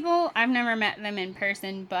of people. I've never met them in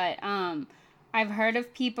person, but I've heard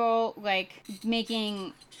of people like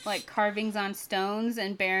making like carvings on stones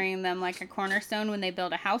and burying them like a cornerstone when they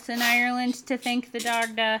build a house in Ireland to thank the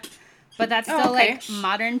Dagda. But that's still like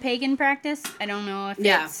modern pagan practice. I don't know if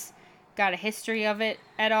it's got a history of it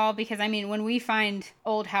at all, because I mean, when we find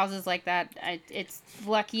old houses like that, it's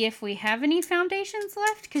lucky if we have any foundations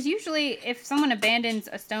left, because usually if someone abandons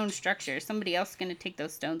a stone structure, somebody else is going to take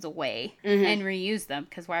those stones away and reuse them,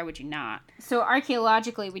 because why would you not? So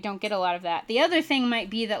archaeologically, we don't get a lot of that. The other thing might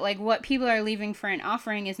be that like what people are leaving for an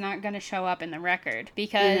offering is not going to show up in the record,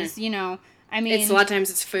 because I mean, It's a lot of times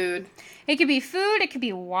it's food. It could be food, it could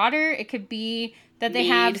be water, it could be that they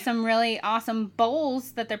have some really awesome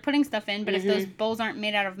bowls that they're putting stuff in, but if those bowls aren't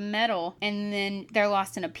made out of metal and then they're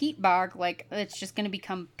lost in a peat bog, like, it's just going to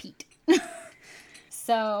become peat.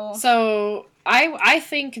 So I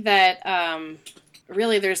think that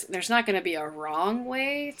really there's not going to be a wrong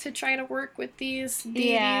way to try to work with these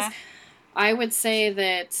deities. Yeah. I would say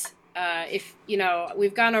that if,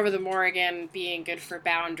 we've gone over the Morrigan being good for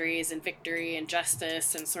boundaries and victory and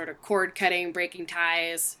justice and sort of cord cutting, breaking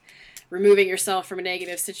ties, removing yourself from a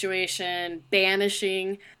negative situation,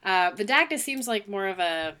 banishing. The Dagda seems like more of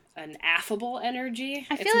an affable energy.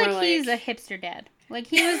 I feel like he's a hipster dad. Like,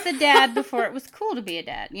 he was the dad before it was cool to be a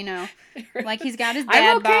dad, Like, he's got his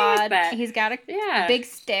dad bod. He's got a big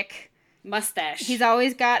stick. Mustache. He's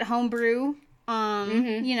always got homebrew.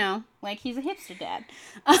 Like, he's a hipster dad.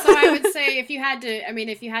 So I would say if you had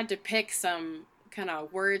to pick some kind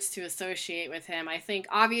of words to associate with him, I think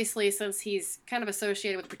obviously since he's kind of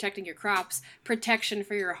associated with protecting your crops, protection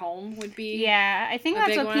for your home would be. Yeah, I think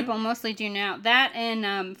that's what people mostly do now. That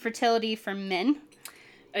and fertility for men.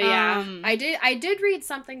 Yeah, I did read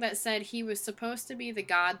something that said he was supposed to be the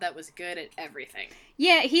god that was good at everything.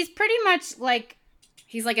 Yeah, he's pretty much like...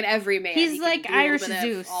 He's like an everyman. He's like Irish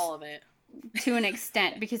Zeus. All of it. To an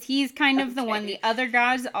extent, because he's kind of the one the other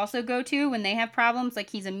gods also go to when they have problems. Like,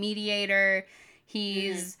 he's a mediator.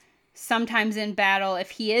 He's sometimes in battle. If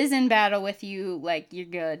he is in battle with you, like, you're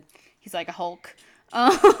good. He's like a Hulk.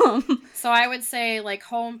 So I would say like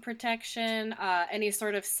home protection, any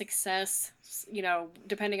sort of success,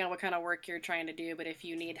 depending on what kind of work you're trying to do. But if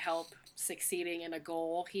you need help succeeding in a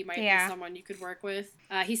goal, he might be someone you could work with.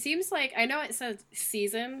 He seems like, I know it says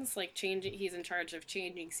seasons, like changing, he's in charge of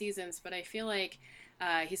changing seasons, but I feel like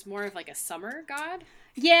he's more of like a summer god.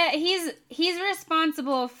 Yeah, he's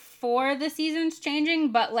responsible for the seasons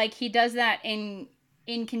changing, but like he does that in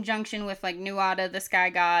conjunction with like Nuada, the sky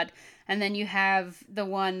god, and then you have the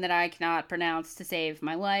one that I cannot pronounce to save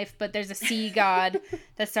my life, but there's a sea god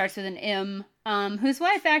that starts with an M, whose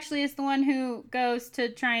wife actually is the one who goes to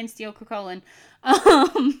try and steal Cuchulainn.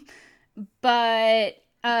 But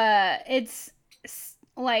it's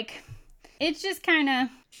like, it's just kind of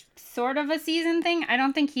sort of a season thing. I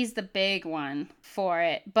don't think he's the big one for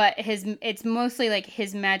it, but it's mostly like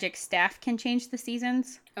his magic staff can change the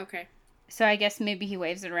seasons. Okay. So I guess maybe he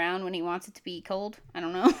waves it around when he wants it to be cold. I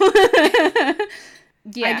don't know.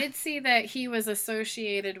 Yeah. I did see that he was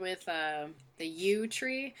associated with the yew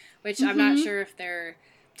tree, which I'm not sure if they're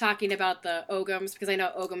talking about the Oghams, because I know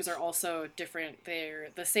Oghams are also different.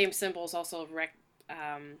 They're the same symbols also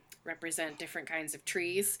represent different kinds of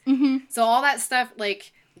trees. So all that stuff,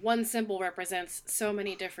 like one symbol represents so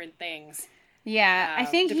many different things. Yeah, I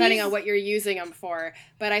think depending on what you're using them for.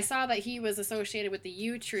 But I saw that he was associated with the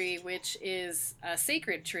yew tree, which is a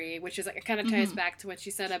sacred tree, which is it kind of ties back to what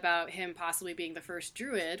you said about him possibly being the first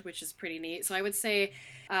druid, which is pretty neat. So I would say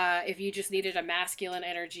if you just needed a masculine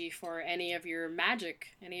energy for any of your magic,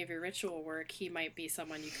 any of your ritual work, he might be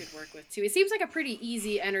someone you could work with too. It seems like a pretty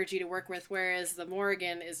easy energy to work with, whereas the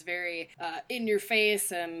Morrigan is very in your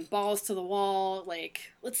face and balls to the wall,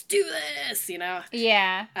 like, let's do this, you know?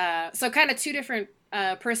 Yeah. So kind of two different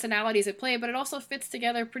personalities at play, but it also fits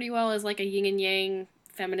together pretty well as like a yin and yang,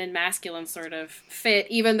 feminine, masculine sort of fit,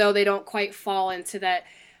 even though they don't quite fall into that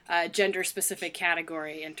gender-specific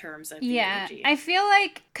category in terms of the energy. I feel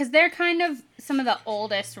like, because they're kind of some of the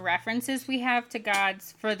oldest references we have to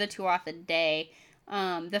gods for the Tuatha Dé.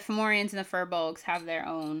 The Fomorians and the Furbolgs have their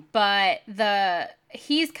own, but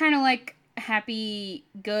he's kind of like happy,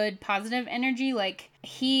 good, positive energy. Like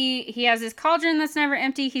he has this cauldron that's never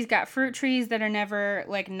empty. He's got fruit trees that are never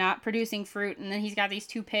like not producing fruit, and then he's got these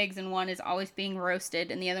two pigs, and one is always being roasted,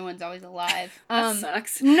 and the other one's always alive. That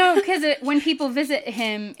sucks. No, because when people visit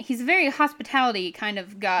him, he's a very hospitality kind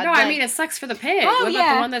of god. No, I mean it sucks for the pig. Oh, what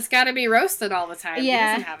about the one that's got to be roasted all the time?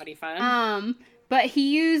 Yeah. He doesn't have any fun. But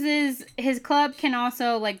he uses his club can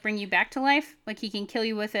also like bring you back to life. Like he can kill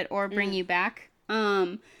you with it or bring you back.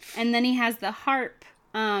 And then he has the harp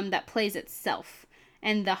that plays itself.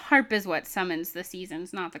 And the harp is what summons the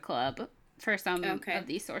seasons, not the club, for some of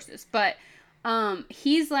these sources. But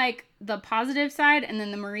he's like the positive side, and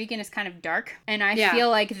then the Morrigan is kind of dark. And I feel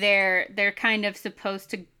like they're kind of supposed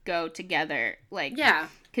to go together. Like,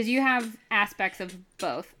 because you have aspects of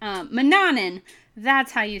both. Mannanan,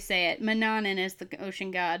 that's how you say it. Mannanan is the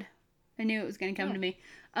ocean god. I knew it was going to come to me.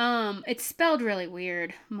 It's spelled really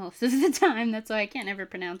weird most of the time. That's why I can't ever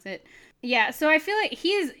pronounce it. Yeah, so I feel like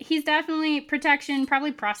he's definitely protection,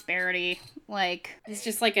 probably prosperity. Like he's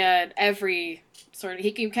just like every sort of,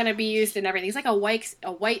 he can kind of be used in everything. He's like a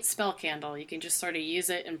white spell candle. You can just sort of use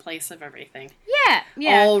it in place of everything.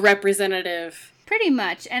 Yeah. All representative. Pretty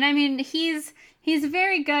much. And I mean, he's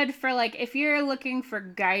very good for, like, if you're looking for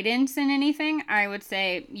guidance in anything, I would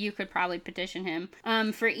say you could probably petition him.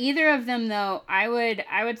 For either of them, though, I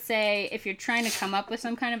would say if you're trying to come up with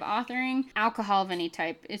some kind of authoring, alcohol of any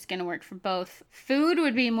type is going to work for both. Food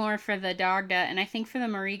would be more for the Dagda, and I think for the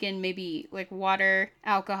Morrigan, maybe, like, water,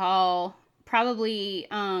 alcohol, probably,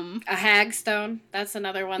 a hagstone. That's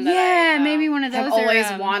another one that maybe one of those. I've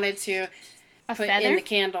always wanted to put feather in the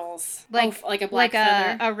candles, like a black like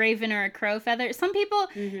feather, a raven or a crow feather. Some people,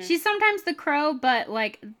 she's sometimes the crow, but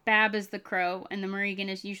like Bab is the crow, and the Morrigan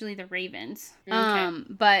is usually the ravens.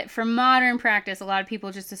 But for modern practice, a lot of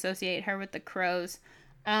people just associate her with the crows,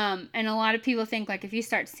 and a lot of people think like if you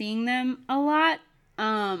start seeing them a lot,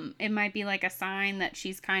 it might be like a sign that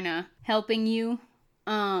she's kind of helping you.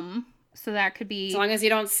 So that could be... As long as you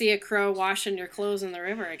don't see a crow washing your clothes in the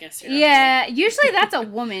river, I guess you're okay. Usually that's a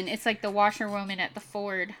woman. It's like the washerwoman at the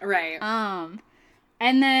ford. Right.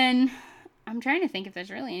 And then I'm trying to think if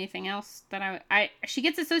there's really anything else that she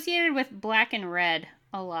gets associated with black and red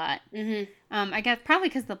a lot. I guess probably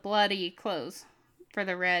because the bloody clothes for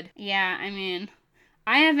the red. Yeah, I mean,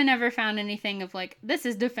 I haven't ever found anything of like, this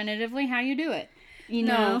is definitively how you do it. You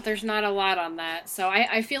know? No, there's not a lot on that. So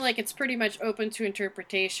I feel like it's pretty much open to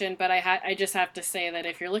interpretation, but I just have to say that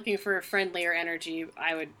if you're looking for a friendlier energy,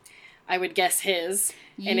 I would guess his.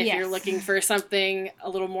 And if you're looking for something a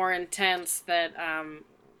little more intense that,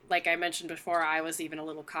 like I mentioned before, I was even a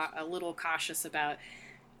little cautious about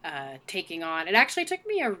taking on. It actually took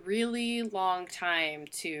me a really long time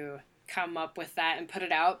to come up with that and put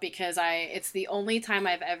it out because it's the only time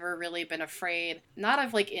I've ever really been afraid, not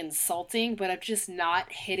of like insulting, but of just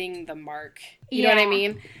not hitting the mark. You know what I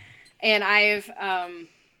mean? And I've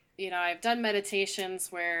done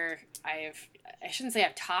meditations where I shouldn't say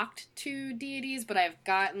I've talked to deities, but I've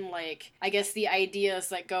gotten like, I guess the ideas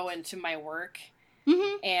that go into my work.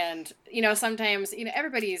 And, sometimes,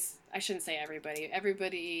 I shouldn't say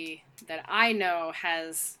everybody that I know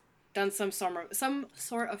has done some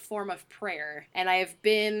sort of form of prayer. And I've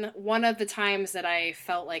been, one of the times that I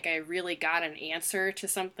felt like I really got an answer to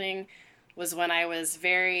something was when I was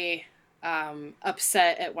very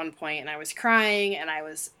upset at one point, and I was crying and I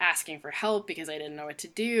was asking for help because I didn't know what to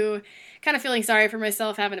do, kind of feeling sorry for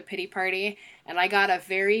myself, having a pity party. And I got a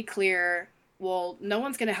very clear, well, no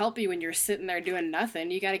one's going to help you when you're sitting there doing nothing.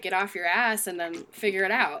 You got to get off your ass and then figure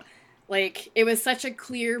it out. Like, it was such a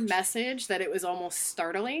clear message that it was almost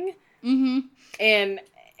startling. And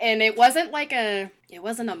And it wasn't like it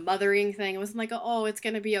wasn't a mothering thing. It wasn't like, oh, it's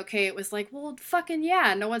going to be okay. It was like, well, fucking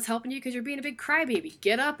yeah, no one's helping you because you're being a big crybaby.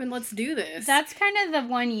 Get up and let's do this. That's kind of the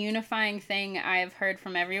one unifying thing I've heard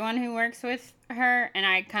from everyone who works with her. And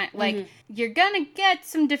I kind of, like, you're going to get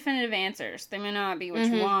some definitive answers. They may not be what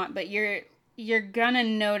you want, but you're gonna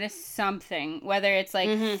notice something, whether it's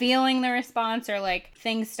like feeling the response or like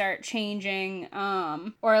things start changing,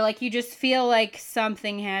 or like you just feel like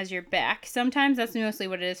something has your back. Sometimes that's mostly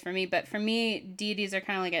what it is for me, but for me, deities are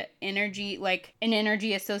kind of like an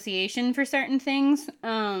energy association for certain things.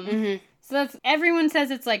 So that's, everyone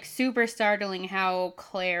says it's like super startling how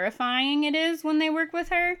clarifying it is when they work with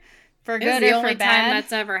her. For good or for bad. It's the only time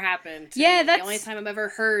that's ever happened. Yeah, that's the only time I've ever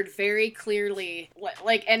heard very clearly.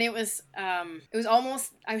 Like, and it was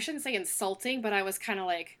almost, I shouldn't say insulting, but I was kind of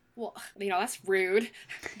like, well, that's rude.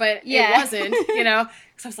 But it wasn't,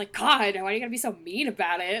 because I was like, God, why are you gonna be so mean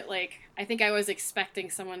about it? Like, I think I was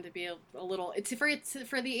expecting someone to be a little,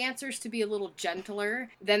 for the answers to be a little gentler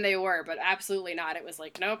than they were, but absolutely not. It was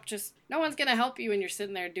like, nope, just no one's gonna help you when you're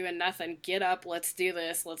sitting there doing nothing. Get up, let's do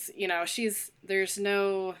this.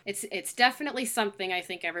 It's definitely something I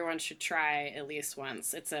think everyone should try at least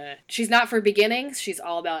once. She's not for beginnings. She's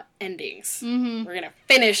all about endings. We're gonna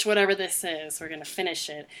finish whatever this is. We're gonna finish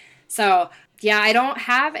it. So, yeah, I don't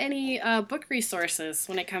have any book resources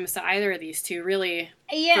when it comes to either of these two, really.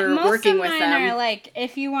 Yeah, for most working of with mine them. are like,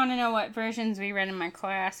 if you want to know what versions we read in my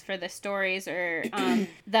class for the stories, or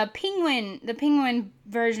the penguin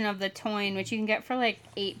version of the Toyne, which you can get for like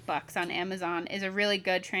 $8 on Amazon, is a really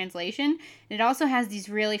good translation. It also has these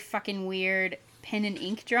really fucking weird pen and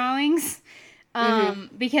ink drawings.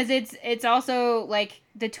 Because it's also like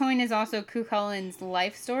the Toyne is also Cuchulain's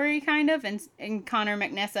life story kind of, and Connor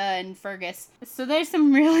McNessa and Fergus. So there's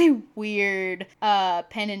some really weird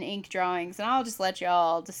pen and ink drawings, and I'll just let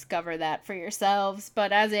y'all discover that for yourselves.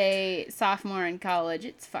 But as a sophomore in college,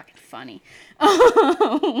 it's fucking funny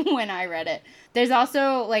when I read it. There's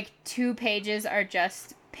also like 2 pages are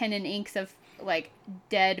just pen and inks of like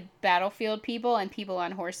dead battlefield people and people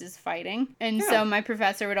on horses fighting. And so my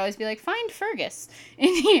professor would always be like, find Fergus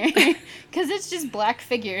in here, because it's just black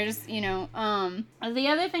figures, The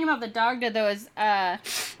other thing about the Dagda, though, is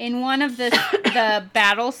in one of the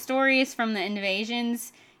battle stories from the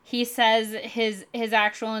invasions, he says his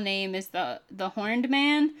actual name is the Horned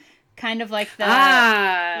Man, kind of like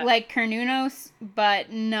like Cernunnos,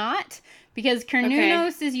 but not. Because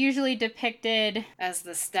Cernunnos is usually depicted as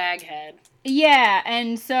the stag head. Yeah,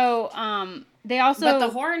 and so they also... But the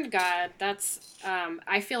Horned God, that's...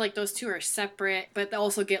 I feel like those two are separate, but they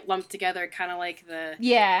also get lumped together, kind of like the...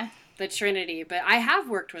 Yeah. The Trinity. But I have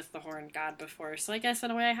worked with the Horned God before, so I guess in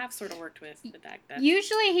a way I have sort of worked with the Dagda.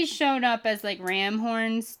 Usually he showed up as like ram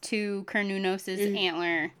horns to Cernunnos'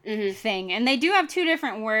 antler thing. And they do have 2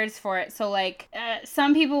 different words for it. So like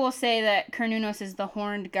some people will say that Cernunnos is the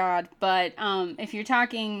Horned God, but if you're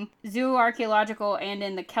talking zooarchaeological and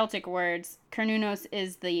in the Celtic words, Cernunnos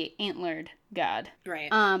is the antlered god. Right.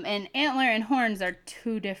 And antler and horns are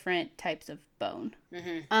 2 different types of bone.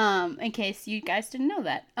 In case you guys didn't know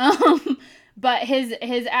that. But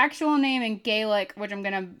his actual name in Gaelic, which I'm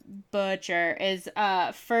gonna butcher, is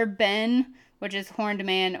Furben, which is horned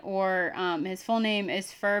man, or his full name is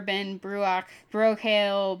Furben Bruach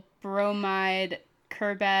Brochale Bromide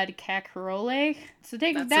Kerbad Cacarole. So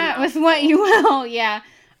take that with what you will. Yeah.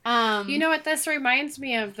 You know what this reminds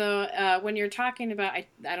me of, though, when you're talking about, I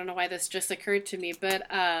don't know why this just occurred to me, but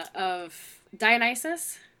of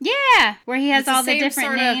Dionysus. Yeah, where he has all the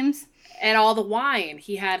different names. And all the wine.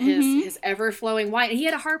 He had his ever-flowing wine. And he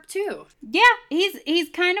had a harp, too. Yeah, he's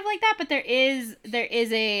kind of like that, but there is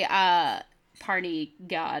a party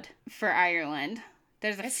god for Ireland.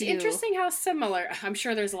 There's a few. It's interesting how similar. I'm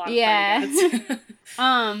sure there's a lot of party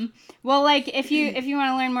gods. Well, like, if you want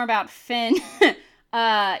to learn more about Finn...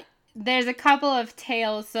 there's a couple of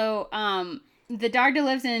tales. So, the Dagda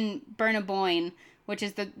lives in Burnaboyne, which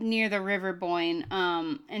is near the River Boyne.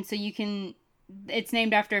 And so it's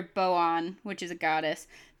named after Boan, which is a goddess.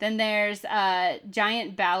 Then there's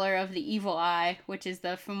Giant Balor of the Evil Eye, which is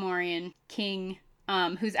the Fomorian king,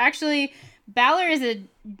 who's actually, Balor is a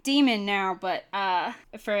demon now, but,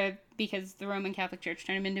 because the Roman Catholic Church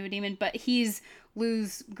turned him into a demon, but he's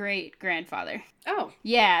Lu's great-grandfather. Oh.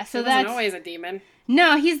 Yeah, so he wasn't always a demon.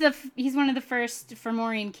 No, he's one of the first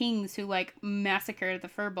Fomorian kings who, like, massacred the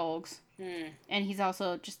Furbolgs. And he's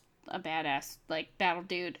also just a badass, like, battle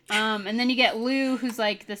dude. And then you get Lu, who's,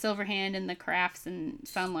 like, the Silver Hand and the crafts and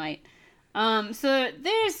sunlight. So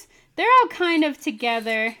they're all kind of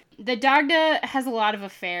together. The Dagda has a lot of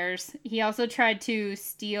affairs. He also tried to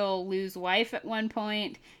steal Lu's wife at one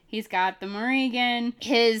point. He's got the Morrigan.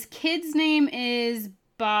 His kid's name is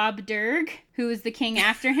Bob Durg, who is the king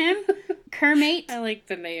after him. Kermate. I like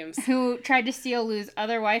the names. Who tried to steal Lou's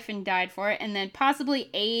other wife and died for it. And then possibly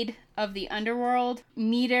Aid of the Underworld.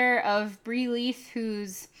 Meter of Bree Leith,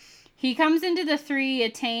 he comes into the Three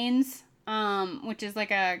Attains, which is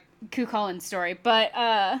like a Cuchulainn story.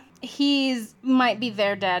 But he's might be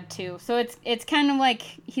their dad too. So it's kind of like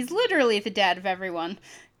he's literally the dad of everyone.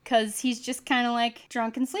 Because he's just kind of like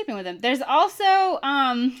drunk and sleeping with him. There's also,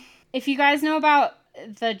 if you guys know about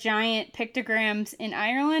the giant pictograms in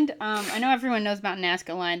Ireland. I know everyone knows about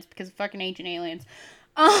Nazca lines because of fucking Ancient Aliens.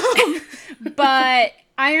 But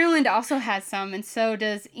Ireland also has some, and so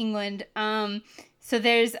does England. So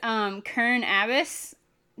there's Kern Abbas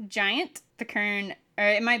giant, the Kern, or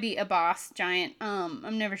it might be a boss giant.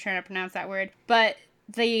 I'm never sure how to pronounce that word. But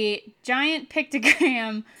the giant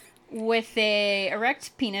pictogram with a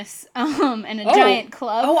erect penis and a giant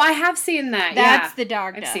club. Oh, I have seen that. That's the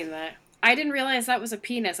Dagda. I've seen that. I didn't realize that was a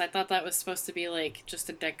penis. I thought that was supposed to be like just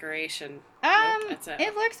a decoration.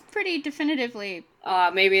 It looks pretty definitively.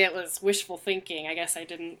 Maybe it was wishful thinking. I guess I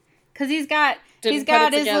didn't. Because he's got his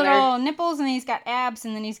little nipples and he's got abs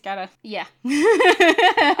and then he's got yeah.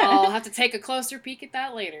 I'll have to take a closer peek at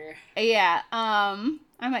that later. Yeah.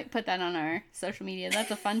 I might put that on our social media.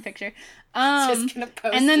 That's a fun picture. Just gonna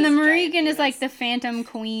post and then the Morrigan is like the Phantom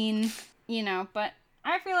Queen, but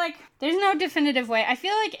I feel like there's no definitive way. I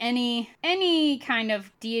feel like any kind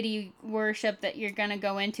of deity worship that you're gonna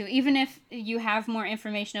go into, even if you have more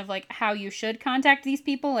information of like how you should contact these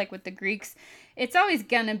people, like with the Greeks, it's always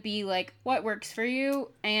gonna be like what works for you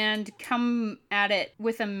and come at it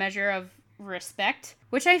with a measure of respect,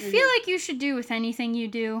 which I feel like you should do with anything you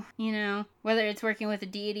do, whether it's working with a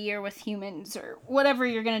deity or with humans or whatever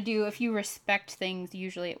you're gonna do. If you respect things,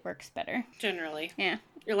 usually it works better. Generally. Yeah.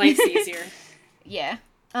 Your life's easier. Yeah.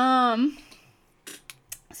 So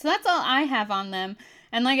that's all I have on them.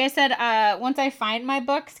 And like I said, once I find my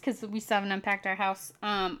books, because we still haven't unpacked our house,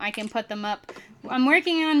 I can put them up. I'm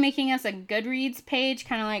working on making us a Goodreads page,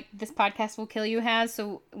 kind of like This Podcast Will Kill You has,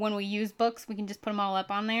 so when we use books, we can just put them all up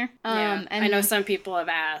on there. And I know some people have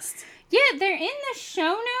asked. Yeah, they're in the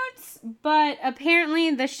show notes, but apparently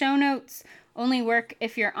the show notes only work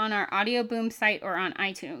if you're on our Audio Boom site or on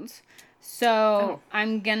iTunes. So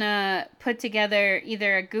I'm gonna put together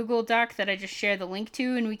either a Google Doc that I just share the link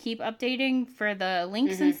to and we keep updating for the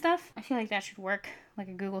links and stuff. I feel like that should work, like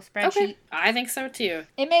a Google spreadsheet. Okay. I think so too.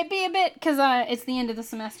 It may be a bit, because it's the end of the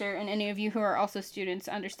semester and any of you who are also students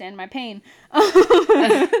understand my pain.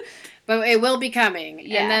 But it will be coming.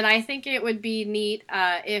 Yeah. And then I think it would be neat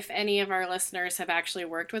if any of our listeners have actually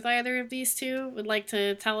worked with either of these two, would like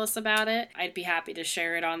to tell us about it. I'd be happy to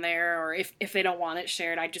share it on there. Or if they don't want it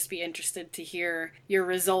shared, I'd just be interested to hear your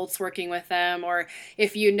results working with them. Or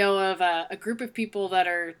if you know of a group of people that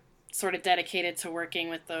are sort of dedicated to working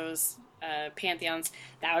with those pantheons,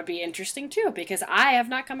 that would be interesting too. Because I have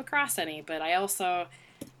not come across any, but I also...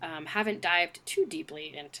 haven't dived too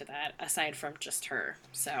deeply into that aside from just her.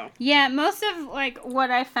 So yeah, most of like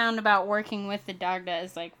what I found about working with the Dagda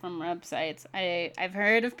is like from websites. I've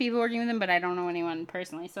heard of people working with them, but I don't know anyone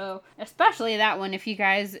personally. So especially that one, if you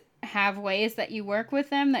guys have ways that you work with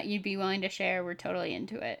them that you'd be willing to share, we're totally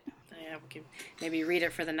into it. Yeah, we can maybe read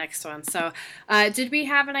it for the next one. So did we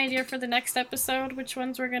have an idea for the next episode, which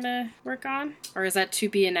ones we're gonna work on, or is that to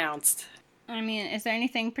be announced? I mean, is there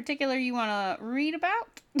anything particular you want to read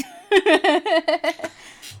about?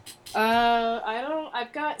 I don't.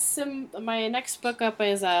 I've got my next book up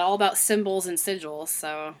is all about symbols and sigils.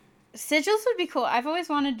 So sigils would be cool. I've always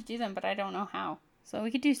wanted to do them, but I don't know how. So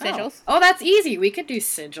we could do sigils. Oh, that's easy. We could do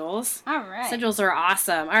sigils. All right. Sigils are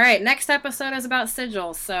awesome. All right, next episode is about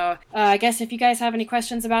sigils. So I guess if you guys have any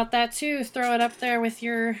questions about that too, throw it up there with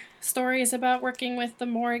your stories about working with the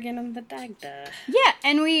Morrigan and the Dagda. Yeah,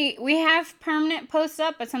 and we have permanent posts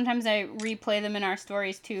up, but sometimes I replay them in our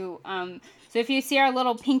stories too. So if you see our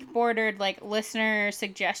little pink bordered like listener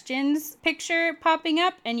suggestions picture popping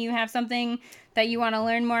up and you have something that you want to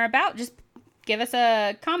learn more about, just give us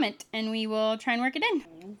a comment and we will try and work it in.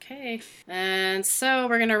 Okay. And so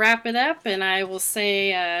we're going to wrap it up and I will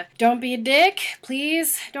say, don't be a dick.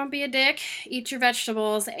 Please don't be a dick. Eat your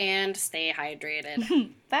vegetables and stay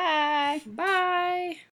hydrated. Bye. Bye.